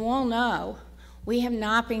as you all know, we have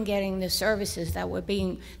not been getting the services that we're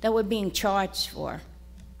being charged for.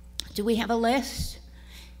 Do we have a list?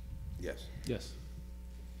 Yes. Yes.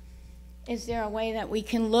 Is there a way that we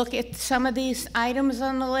can look at some of these items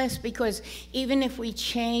on the list? Because even if we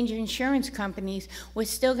change insurance companies, we're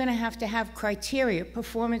still going to have criteria,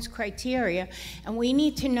 performance criteria, and we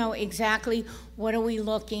need to know exactly what are we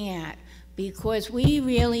looking at, because we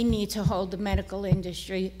really need to hold the medical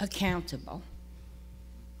industry accountable.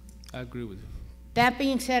 I agree with you. That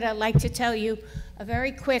being said, I'd like to tell you a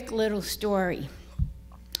very quick little story.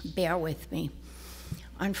 Bear with me.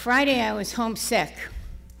 On Friday, I was homesick.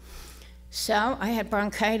 So I had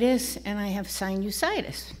bronchitis and I have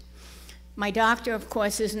sinusitis. My doctor, of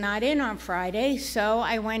course, is not in on Friday, so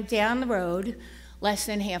I went down the road, less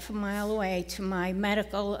than half a mile away, to my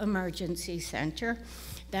medical emergency center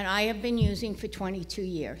that I have been using for 22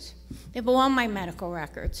 years. They have all my medical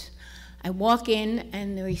records. I walk in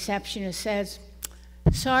and the receptionist says,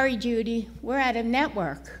 "Sorry, Judy, we're out of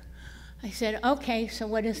network." I said, "Okay, so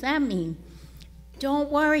what does that mean?" "Don't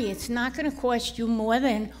worry, it's not going to cost you more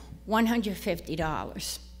than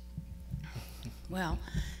 $150. Well,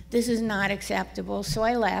 this is not acceptable, so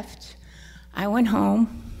I left. I went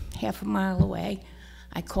home, half a mile away.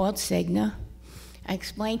 I called Cigna. I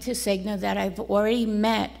explained to Cigna that I've already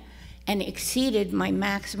met and exceeded my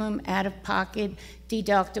maximum out-of-pocket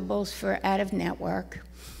deductibles for out-of-network.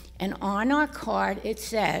 And on our card, it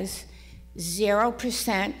says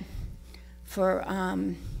 0% for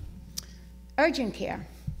urgent care.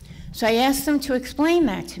 So I asked them to explain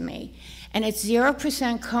that to me. And it's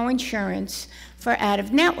 0% coinsurance for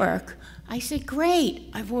out-of-network. I said, great,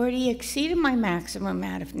 I've already exceeded my maximum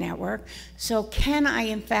out-of-network, so can I,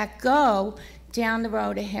 in fact, go down the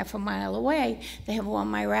road a half a mile away? They have all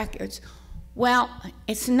my records. Well,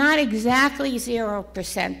 it's not exactly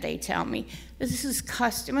 0%, they tell me. This is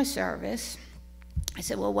customer service. I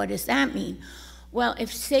said, well, what does that mean? Well,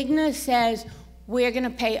 if Cigna says we're going to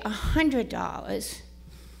pay $100,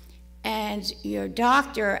 and your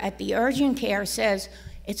doctor at the urgent care says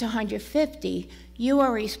it's $150, you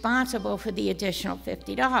are responsible for the additional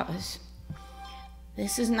 $50.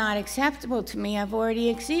 This is not acceptable to me. I've already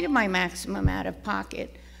exceeded my maximum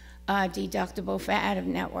out-of-pocket deductible for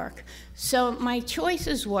out-of-network. So my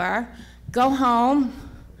choices were go home,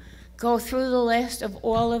 go through the list of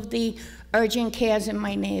all of the urgent cares in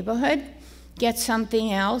my neighborhood, get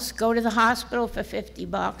something else, go to the hospital for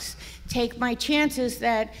 $50, take my chances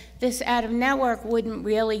that this out-of-network wouldn't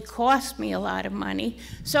really cost me a lot of money.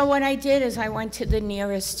 So what I did is I went to the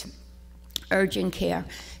nearest urgent care,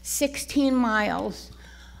 16 miles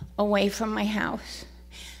away from my house.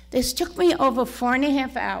 This took me over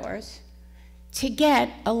 4.5 hours to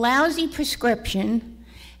get a lousy prescription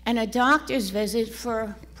and a doctor's visit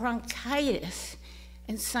for bronchitis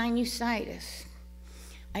and sinusitis.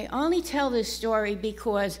 I only tell this story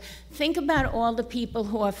because think about all the people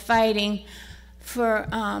who are fighting for,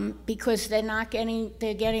 because they're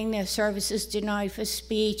getting their services denied for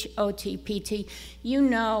speech, OT, PT. You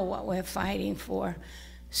know what we're fighting for.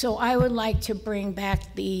 So I would like to bring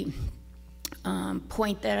back the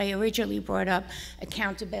point that I originally brought up,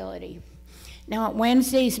 accountability. Now at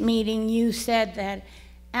Wednesday's meeting, you said that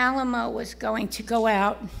Alamo was going to go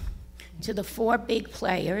out to the 4 big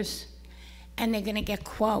players and they're going to get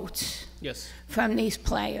quotes from these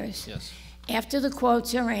players. Yes. After the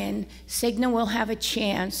quotes are in, Cigna will have a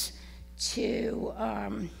chance to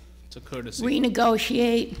it's a courtesy.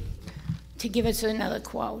 Renegotiate to give us another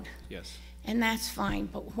quote. Yes. And that's fine,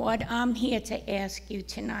 but what I'm here to ask you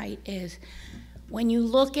tonight is, when you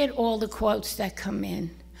look at all the quotes that come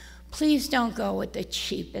in, please don't go with the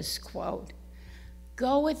cheapest quote.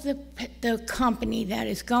 Go with the company that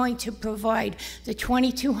is going to provide the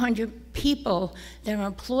 2,200 people that are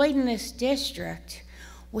employed in this district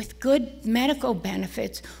with good medical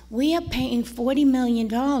benefits. We are paying $40 million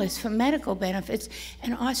for medical benefits,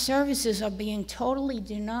 and our services are being totally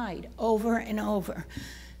denied over and over.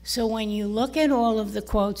 So when you look at all of the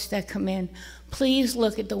quotes that come in, please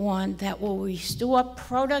look at the one that will restore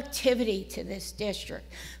productivity to this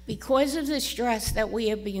district. Because of the stress that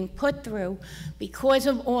we are being put through, because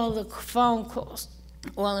of all the phone calls,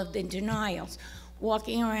 all of the denials,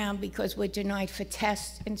 walking around because we're denied for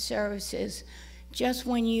tests and services, just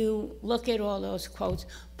when you look at all those quotes,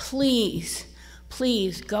 please,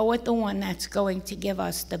 please go with the one that's going to give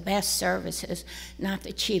us the best services, not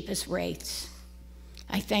the cheapest rates.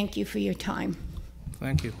 I thank you for your time.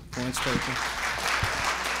 Thank you. Points taken.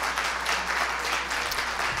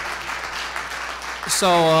 So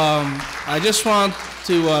I just want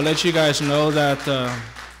to let you guys know that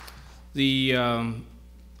the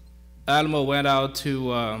Alamo went out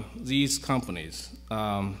to these companies,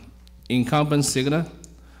 Incumbent Cigna,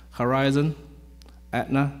 Horizon,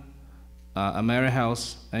 Aetna,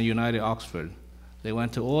 AmeriHealth, and United Oxford. They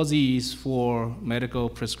went to all these for medical,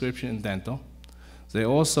 prescription, and dental. They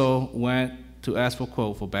also went to ask for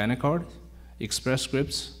quote for Banacard, Express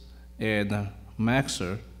Scripts, and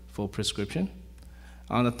Maxer for prescription.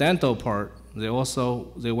 On the dental part, they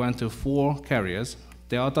went to 4 carriers,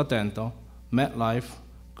 Delta Dental, MetLife,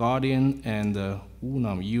 Guardian, and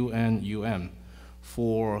UNUM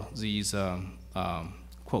for these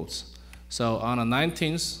quotes. So on the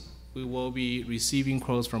 19th, we will be receiving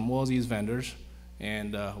quotes from all these vendors,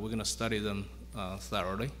 and we're gonna study them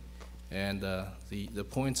thoroughly. And the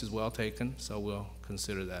points is well taken, so we'll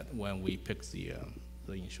consider that when we pick the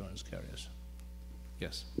insurance carriers.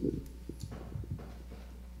 Yes.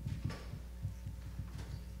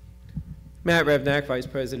 Matt Revnak, Vice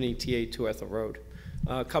President, ETA 2 Ethel Road.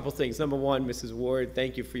 A couple things. Number one, Mrs. Ward,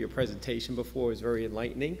 thank you for your presentation before. It was very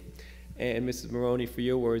enlightening. And Mrs. Maroney, for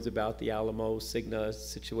your words about the Alamo Cigna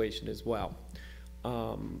situation as well.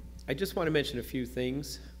 I just want to mention a few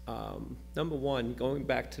things. Number one, going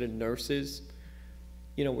back to the nurses,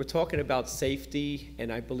 you know, we're talking about safety,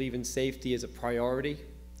 and I believe in safety as a priority.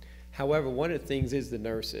 However, one of the things is the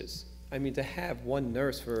nurses. I mean, to have one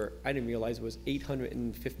nurse for, I didn't realize it was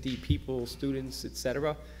 850 people, students, et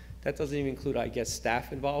cetera. That doesn't even include, I guess,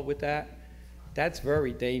 staff involved with that. That's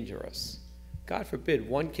very dangerous. God forbid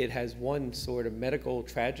one kid has one sort of medical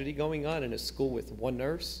tragedy going on in a school with one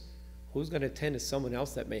nurse. Who's going to attend to someone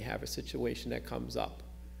else that may have a situation that comes up?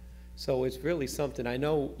 So it's really something. I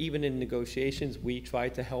know even in negotiations, we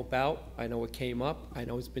tried to help out. I know it came up. I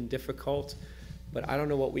know it's been difficult. But I don't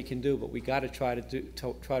know what we can do, but we got to try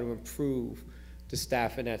to improve the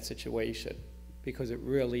staff in that situation, because it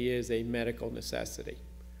really is a medical necessity.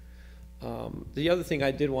 The other thing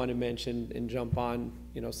I did want to mention and jump on,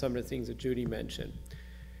 you know, some of the things that Judy mentioned.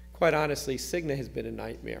 Quite honestly, Cigna has been a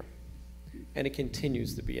nightmare, and it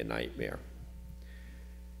continues to be a nightmare.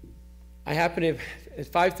 I happen to,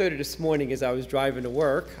 at 5:30 this morning as I was driving to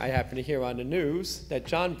work, I happened to hear on the news that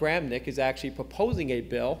John Bramnick is actually proposing a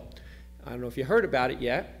bill, I don't know if you heard about it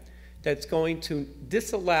yet, that's going to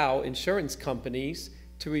disallow insurance companies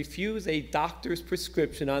to refuse a doctor's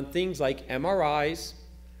prescription on things like MRIs,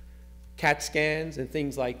 CAT scans, and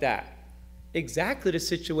things like that. Exactly the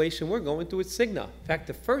situation we're going through with Cigna. In fact,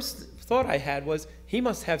 the first thought I had was, he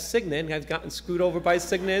must have Cigna and has gotten screwed over by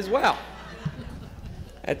Cigna as well.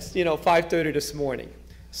 That's, you know, 5:30 this morning.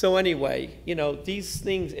 So anyway, you know, these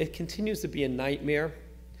things, it continues to be a nightmare.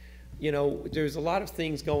 You know, there's a lot of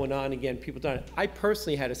things going on. Again, people don't. I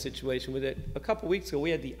personally had a situation with it. A couple weeks ago,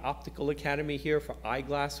 we had the Optical Academy here for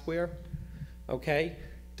eyeglassware, okay?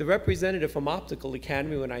 The representative from Optical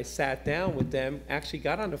Academy, when I sat down with them, actually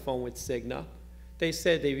got on the phone with Cigna. They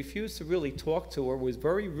said they refused to really talk to her, was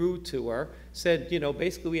very rude to her, said, you know,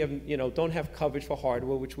 basically we have, you know, don't have coverage for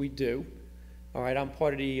hardware, which we do. All right, I'm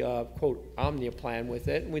part of the, quote, Omnia plan with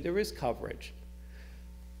it, and there is coverage.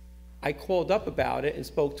 I called up about it and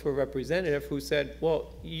spoke to a representative who said,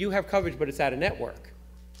 well, you have coverage, but it's out of network.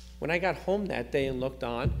 When I got home that day and looked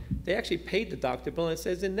on, they actually paid the doctor bill and it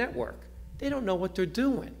says in network. They don't know what they're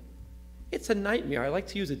doing. It's a nightmare. I like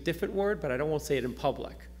to use a different word, but I don't want to say it in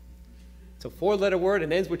public. It's a 4-letter word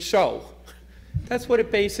and ends with show. That's what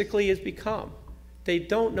it basically has become. They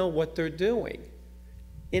don't know what they're doing.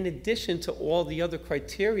 In addition to all the other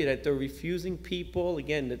criteria that they're refusing people,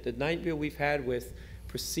 again, the nightmare we've had with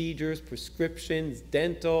procedures, prescriptions,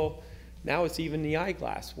 dental, now it's even the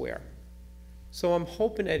eyeglass wear. So I'm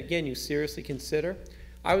hoping that, again, you seriously consider.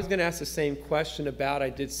 I was going to ask the same question about, I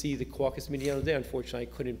did see the caucus meeting the other day, unfortunately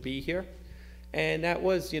I couldn't be here, and that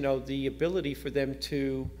was, you know, the ability for them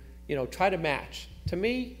to, you know, try to match. To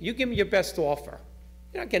me, you give me your best offer.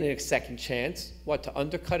 You're not getting a second chance. What, to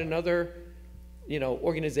undercut another,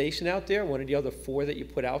 organization out there, one of the other 4 that you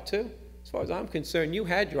put out to? As far as I'm concerned, you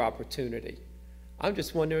had your opportunity. I'm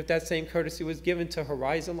just wondering if that same courtesy was given to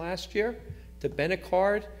Horizon last year, to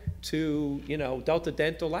Benecard, to, Delta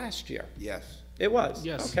Dental last year. Yes. It was?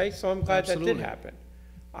 Yes. Okay, so I'm glad that Absolutely. did happen.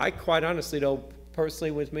 I quite honestly, though,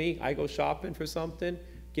 personally with me, I go shopping for something,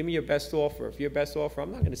 give me your best offer. If your best offer,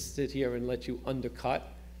 I'm not gonna sit here and let you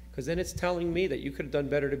undercut, because then it's telling me that you could have done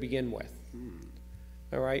better to begin with.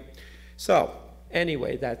 All right? So,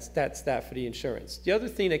 anyway, that's that for the insurance. The other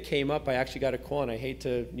thing that came up, I actually got a call, and I hate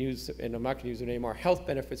to use, and I'm not gonna use her name, our health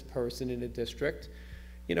benefits person in the district.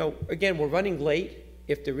 Again, we're running late.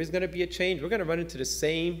 If there is gonna be a change, we're gonna run into the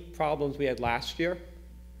same problems we had last year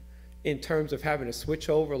in terms of having to switch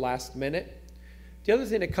over last minute. The other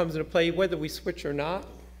thing that comes into play, whether we switch or not,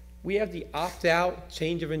 we have the opt-out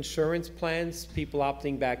change of insurance plans, people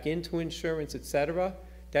opting back into insurance, et cetera.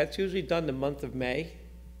 That's usually done the month of May,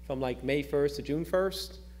 from like May 1st to June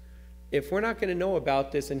 1st. If we're not gonna know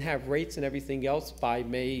about this and have rates and everything else by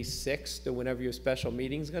May 6th or whenever your special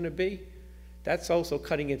meeting's gonna be, that's also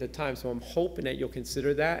cutting into time. So I'm hoping that you'll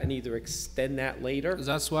consider that and either extend that later.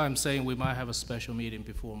 That's why I'm saying we might have a special meeting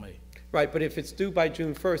before May. Right, but if it's due by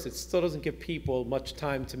June 1st, it still doesn't give people much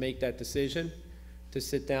time to make that decision, to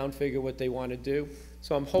sit down, figure what they want to do.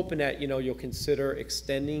 So I'm hoping that, you'll consider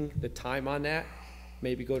extending the time on that,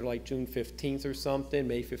 maybe go to like June 15th or something,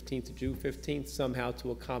 May 15th to June 15th, somehow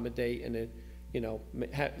to accommodate and,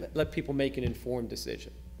 let people make an informed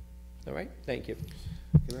decision. All right, thank you.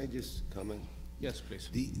 Can I just comment? Yes, please.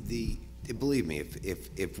 Believe me,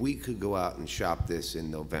 if we could go out and shop this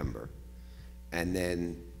in November and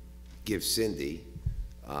then give Cindy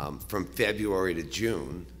from February to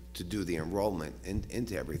June to do the enrollment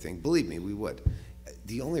into everything, believe me, we would.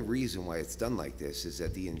 The only reason why it's done like this is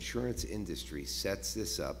that the insurance industry sets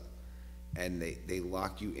this up and they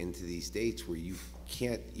lock you into these dates where you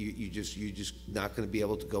can't, you're just not gonna be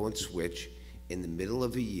able to go and switch in the middle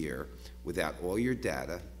of a year without all your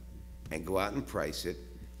data and go out and price it.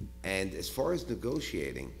 And as far as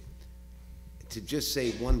negotiating, to just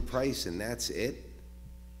say one price and that's it,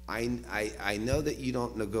 I know that you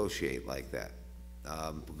don't negotiate like that,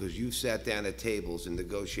 because you've sat down at tables in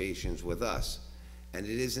negotiations with us, and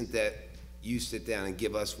it isn't that you sit down and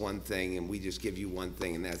give us one thing and we just give you one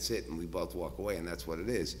thing and that's it and we both walk away and that's what it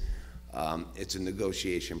is. It's a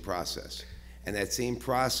negotiation process. And that same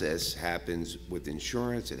process happens with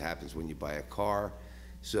insurance, it happens when you buy a car.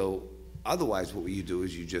 So otherwise what you do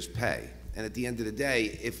is you just pay. And at the end of the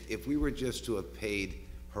day, if we were just to have paid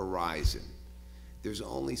Horizon, there's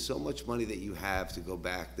only so much money that you have to go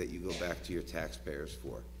back, that you go back to your taxpayers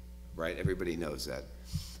for, right? Everybody knows that.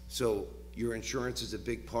 So your insurance is a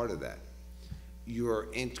big part of that. Your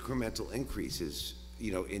incremental increases,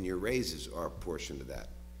 in your raises are a portion of that.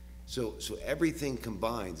 So everything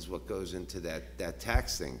combined is what goes into that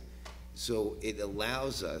tax thing. So it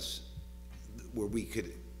allows us where we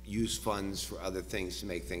could use funds for other things to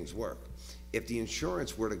make things work. If the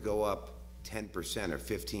insurance were to go up 10% or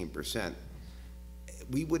 15%,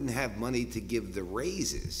 we wouldn't have money to give the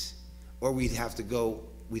raises, or we'd have to go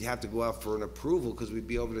out for an approval because we'd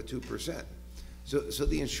be over the 2%. So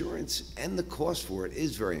the insurance and the cost for it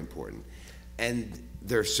is very important. And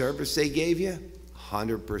their service they gave you,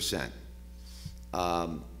 100%.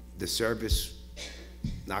 The service,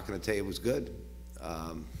 not gonna tell you it was good.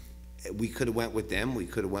 We could have went with them, we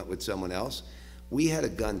could have went with someone else. We had a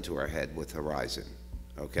gun to our head with Horizon,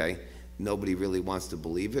 okay? Nobody really wants to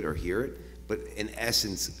believe it or hear it, but in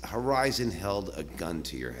essence, Horizon held a gun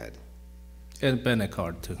to your head. And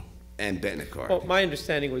Benecard too. And Benecard. Well, my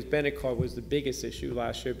understanding was Benecard was the biggest issue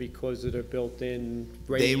last year because of their built-in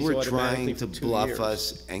raise They were automatically trying to for 2 bluff years.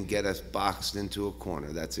 us and get us boxed into a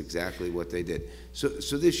corner. That's exactly what they did. So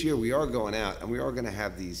this year, we are going out, and we are gonna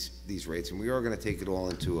have these rates, and we are gonna take it all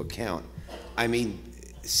into account. I mean,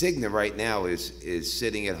 Cigna right now is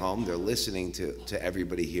sitting at home, they're listening to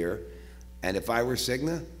everybody here, and if I were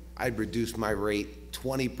Cigna, I'd reduce my rate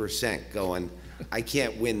 20% going, I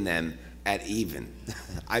can't win them at even.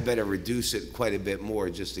 I better reduce it quite a bit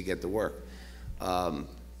more just to get the work. But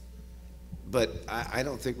I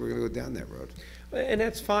don't think we're gonna go down that road. And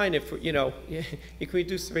that's fine if, you can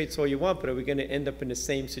reduce the rates all you want, but are we gonna end up in the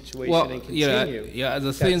same situation Well, and continue? yeah.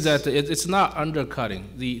 The thing is that it's not undercutting.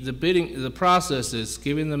 The bidding, the process is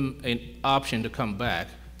giving them an option to come back,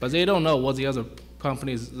 but they don't know what the other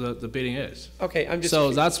companies the bidding is. Okay, I'm just.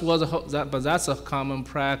 So but that's a common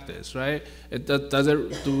practice, right?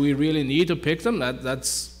 Do we really need to pick them?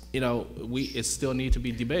 That's it still need to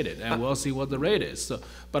be debated, and we'll see what the rate is. So,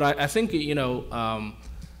 but I think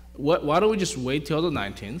why don't we just wait till the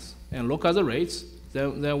 19th and look at the rates,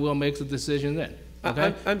 then we'll make the decision then.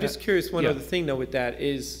 Okay? I'm just curious, one yeah. other thing though with that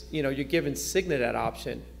is, you're giving Cigna that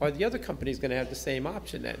option. Are the other companies gonna have the same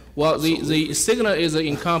option then? Well, the Cigna is an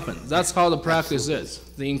incumbent. That's how the practice is.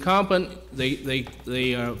 The incumbent, they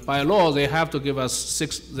by law, they have to give us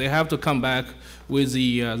they have to come back with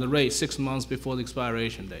the rate 6 months before the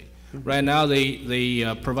expiration date. Right now, they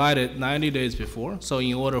provide it 90 days before, so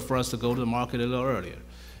in order for us to go to the market a little earlier.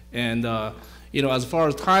 And, as far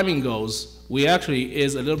as timing goes, we actually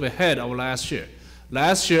is a little bit ahead of last year.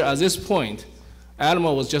 Last year, at this point,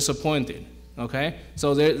 Alamo was just appointed, okay?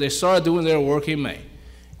 So they started doing their work in May.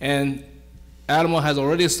 And Alamo has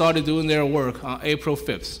already started doing their work on April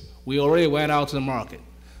 5th. We already went out to the market.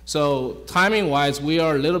 So timing-wise, we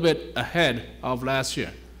are a little bit ahead of last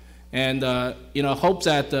year. And, hope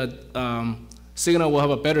that Cigna will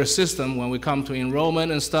have a better system when we come to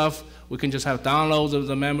enrollment and stuff. We can just have downloads of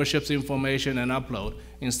the membership's information and upload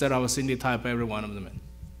instead of Cindy type every one of them in.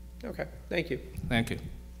 Okay, thank you. Thank you.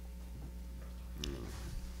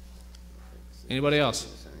 Anybody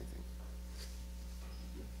else?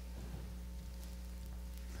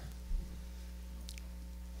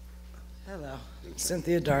 Hello,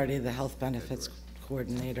 Cynthia Doherty, the Health Benefits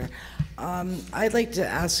Coordinator. I'd like to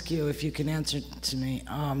ask you if you can answer to me,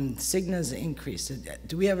 Cigna's increase,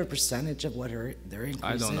 do we have a percentage of what their increase is?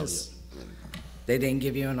 I don't know yet. They didn't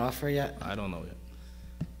give you an offer yet? I don't know yet.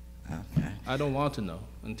 Okay. I don't want to know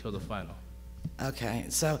until the final. Okay,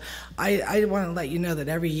 so I want to let you know that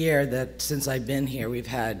every year that since I've been here, we've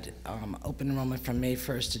had open enrollment from May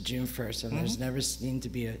 1st to June 1st, and there's never seemed to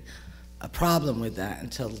be a problem with that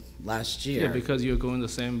until last year. Yeah, because you're going the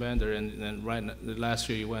same vendor, and then last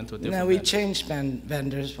year you went to a different No, we vendor. changed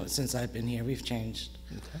vendors since I've been here. We've changed.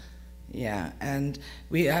 Okay. Yeah, and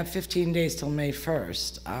we have 15 days till May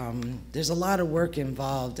 1st. There's a lot of work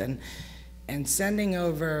involved, and sending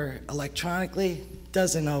over electronically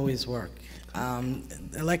doesn't always work.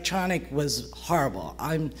 Electronic was horrible.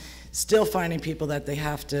 I'm still finding people that they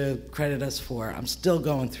have to credit us for. I'm still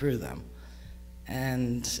going through them.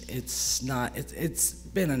 And it's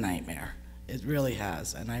been a nightmare. It really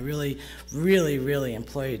has. And I really, really, really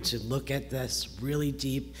implore you to look at this really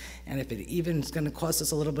deep. And if it even is going to cost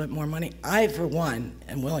us a little bit more money, I, for one,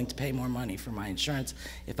 am willing to pay more money for my insurance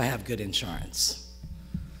if I have good insurance.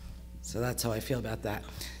 So that's how I feel about that.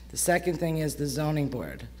 The second thing is the zoning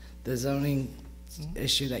board. The zoning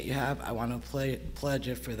issue that you have, I want to pledge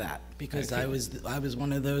it for that, because I was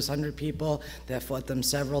one of those 100 people that fought them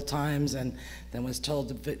several times and then was told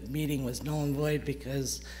the meeting was null and void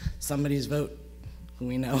because somebody's vote, who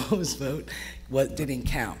we know whose vote, didn't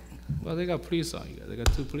count. Well, they got police on you. They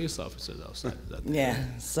got 2 police officers outside. Yeah,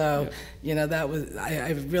 so, that was,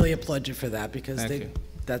 I really applaud you for that, because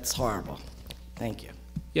that's horrible. Thank you.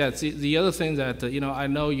 Yeah, the other thing that, I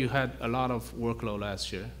know you had a lot of workload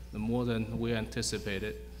last year, more than we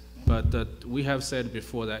anticipated, but we have said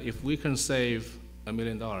before that if we can save $1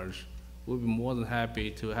 million, we'll be more than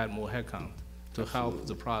happy to have more headcount to help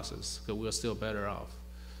the process, because we're still better off.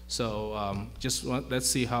 So let's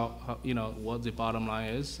see how what the bottom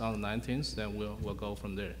line is on the 19th, then we'll go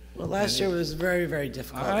from there. Well, last year was very, very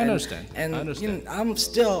difficult. I understand. And I understand. I'm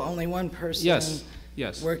still only one person.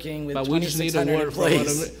 Yes. Working with but we just need a word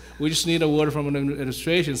employees. we just need a word from an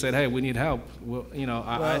administration saying, hey, we need help. Well,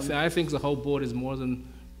 I think the whole board is more than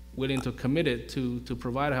willing to commit it to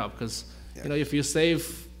provide help, because if you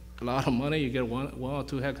save a lot of money, you get one or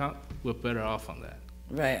 2 headcount, we're better off on that.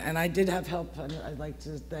 Right, and I did have help, and I'd like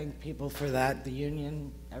to thank people for that, the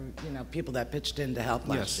union, people that pitched in to help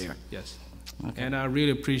last year. Yes. Okay. And I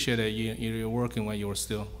really appreciate that you're working when you were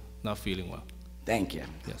still not feeling well. Thank you.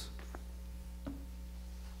 Yes.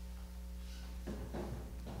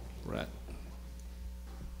 Right.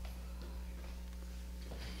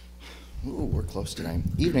 Ooh, we're close tonight.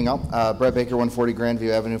 Evening all. Brett Baker, 140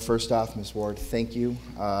 Grandview Avenue. First off, Ms. Ward, thank you.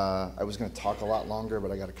 I was going to talk a lot longer,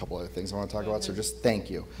 but I got a couple other things I want to talk about, so just thank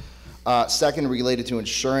you. Second, related to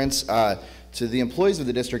insurance, to the employees of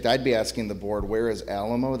the district, I'd be asking the board, where is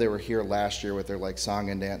Alamo? They were here last year with their song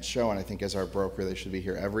and dance show, and I think as our broker, they should be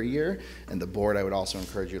here every year. And the board, I would also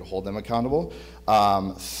encourage you to hold them accountable.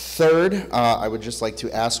 Third, I would just like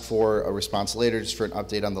to ask for a response later, just for an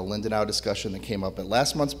update on the Lindenau discussion that came up at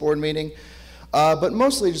last month's board meeting. But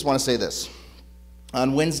mostly, I just want to say this.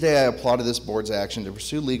 On Wednesday, I applauded this board's action to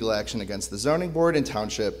pursue legal action against the zoning board and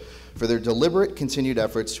township for their deliberate continued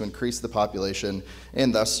efforts to increase the population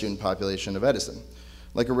and thus student population of Edison.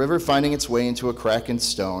 Like a river finding its way into a crack in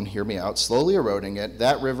stone, hear me out, slowly eroding it,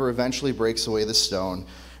 that river eventually breaks away the stone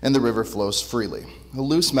and the river flows freely. A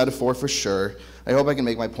loose metaphor for sure. I hope I can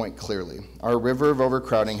make my point clearly. Our river of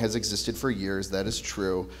overcrowding has existed for years, that is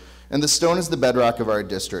true, and the stone is the bedrock of our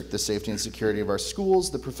district, the safety and security of our schools,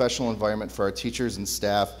 the professional environment for our teachers and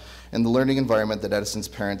staff, and the learning environment that Edison's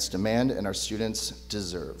parents demand and our students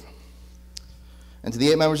deserve. And to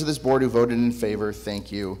the 8 members of this board who voted in favor,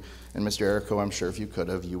 thank you. And Mr. Errico, I'm sure if you could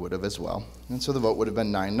have, you would have as well. And so the vote would have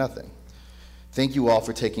been 9-0. Thank you all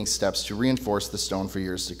for taking steps to reinforce the stone for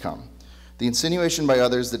years to come. The insinuation by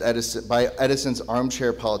others that Edison's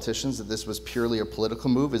armchair politicians that this was purely a political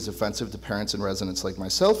move is offensive to parents and residents like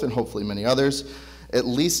myself and hopefully many others. At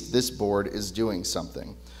least this board is doing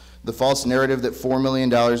something. The false narrative that $4 million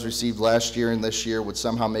received last year and this year would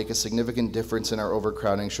somehow make a significant difference in our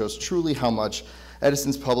overcrowding shows truly how much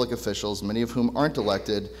Edison's public officials, many of whom aren't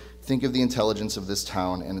elected, think of the intelligence of this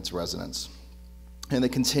town and its residents. And the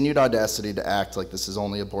continued audacity to act like this is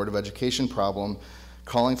only a Board of Education problem,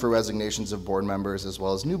 calling for resignations of board members as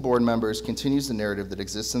well as new board members, continues the narrative that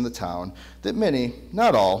exists in the town that many,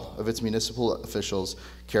 not all, of its municipal officials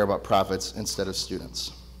care about profits instead of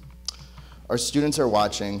students. Our students are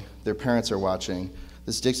watching, their parents are watching,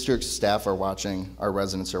 this district's staff are watching, our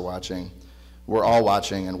residents are watching. We're all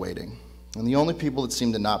watching and waiting. And the only people that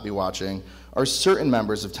seem to not be watching are certain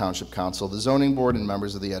members of Township Council, the Zoning Board, and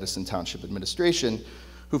members of the Edison Township Administration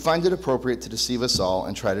who find it appropriate to deceive us all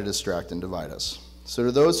and try to distract and divide us. So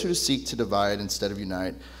to those who seek to divide instead of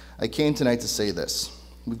unite, I came tonight to say this.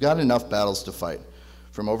 We've got enough battles to fight,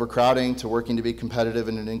 from overcrowding to working to be competitive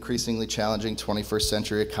in an increasingly challenging 21st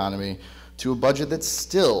century economy to a budget that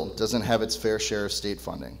still doesn't have its fair share of state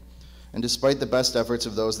funding. And despite the best efforts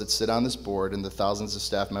of those that sit on this board and the thousands of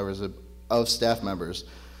staff members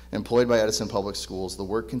employed by Edison Public Schools, the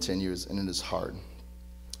work continues and it is hard.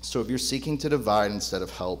 So if you're seeking to divide instead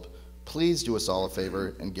of help, please do us all a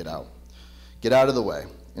favor and get out. Get out of the way.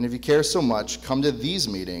 And if you care so much, come to these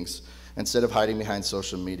meetings instead of hiding behind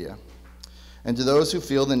social media. And to those who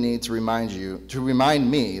feel the need to remind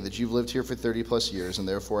me that you've lived here for 30+ years and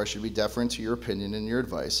therefore I should be deferent to your opinion and your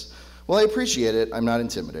advice, well, I appreciate it. I'm not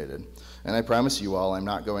intimidated. And I promise you all I'm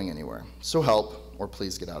not going anywhere. So help, or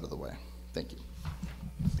please get out of the way. Thank you.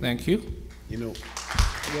 Thank you. You know,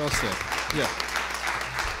 well said. Yeah.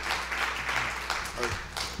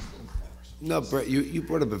 No, Brett, you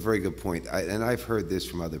brought up a very good point, and I've heard this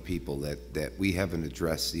from other people that we haven't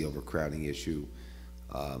addressed the overcrowding issue,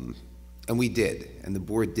 and we did, and the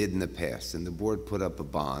board did in the past, and the board put up a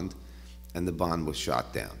bond, and the bond was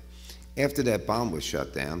shot down. After that bond was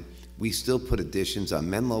shut down, we still put additions on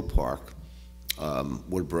Menlo Park,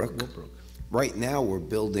 Woodbrook. Right now, we're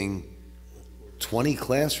building 20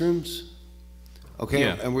 classrooms. Okay,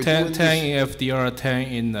 Yeah, and we're 10 doing 10 in FDR, 10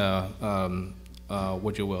 in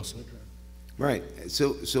Woodrow Wilson. Right.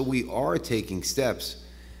 So we are taking steps,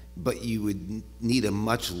 but you would need a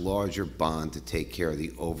much larger bond to take care of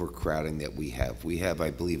the overcrowding that we have. We have,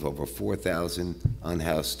 I believe, over 4,000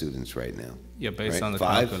 unhoused students right now. Yeah, based right? on the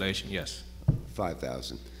 5? calculation, yes.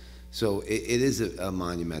 5,000. So it is a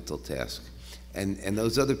monumental task. And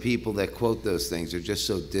those other people that quote those things are just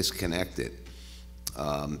so disconnected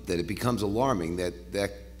that it becomes alarming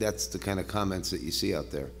that's the kind of comments that you see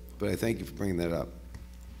out there. But I thank you for bringing that up.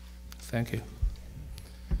 Thank you.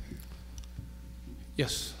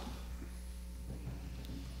 Yes.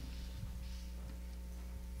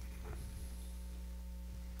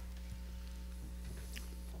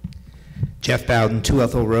 Jeff Bowden, 2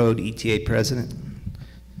 Ethel Road, ETA President.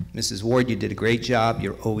 Mrs. Ward, you did a great job.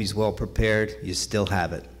 You're always well prepared. You still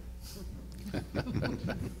have it.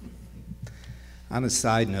 On a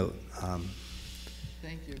side note,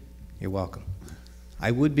 Thank you. you're welcome.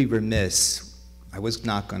 I would be remiss, I was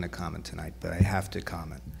not going to comment tonight, but I have to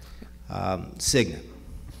comment. Cigna,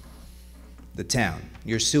 the town,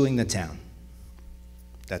 you're suing the town.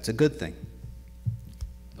 That's a good thing.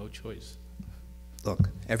 No choice. Look,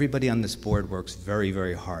 everybody on this board works very,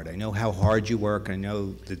 very hard. I know how hard you work. I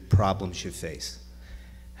know the problems you face.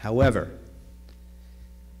 However,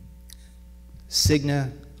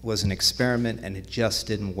 Cigna was an experiment and it just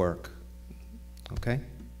didn't work. Okay?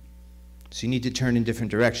 So you need to turn in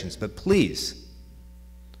different directions. But please,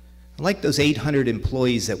 like those 800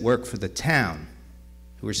 employees that work for the town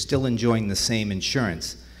who are still enjoying the same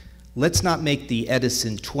insurance, let's not make the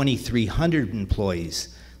Edison 2,300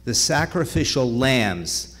 employees the sacrificial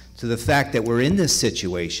lambs to the fact that we're in this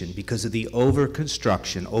situation because of the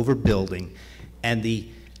over-construction, overbuilding, and the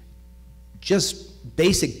just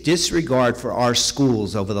basic disregard for our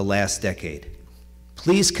schools over the last decade.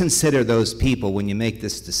 Please consider those people when you make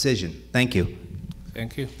this decision. Thank you.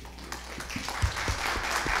 Thank you.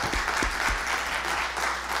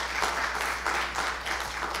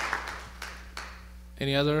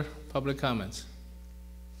 Any other public comments?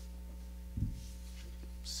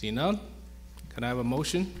 See none? Can I have a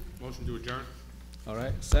motion? Motion to adjourn? All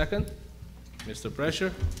right, second? Mr.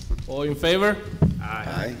 Pressure? All in favor?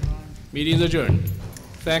 Aye. Meeting is adjourned.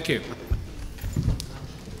 Thank you.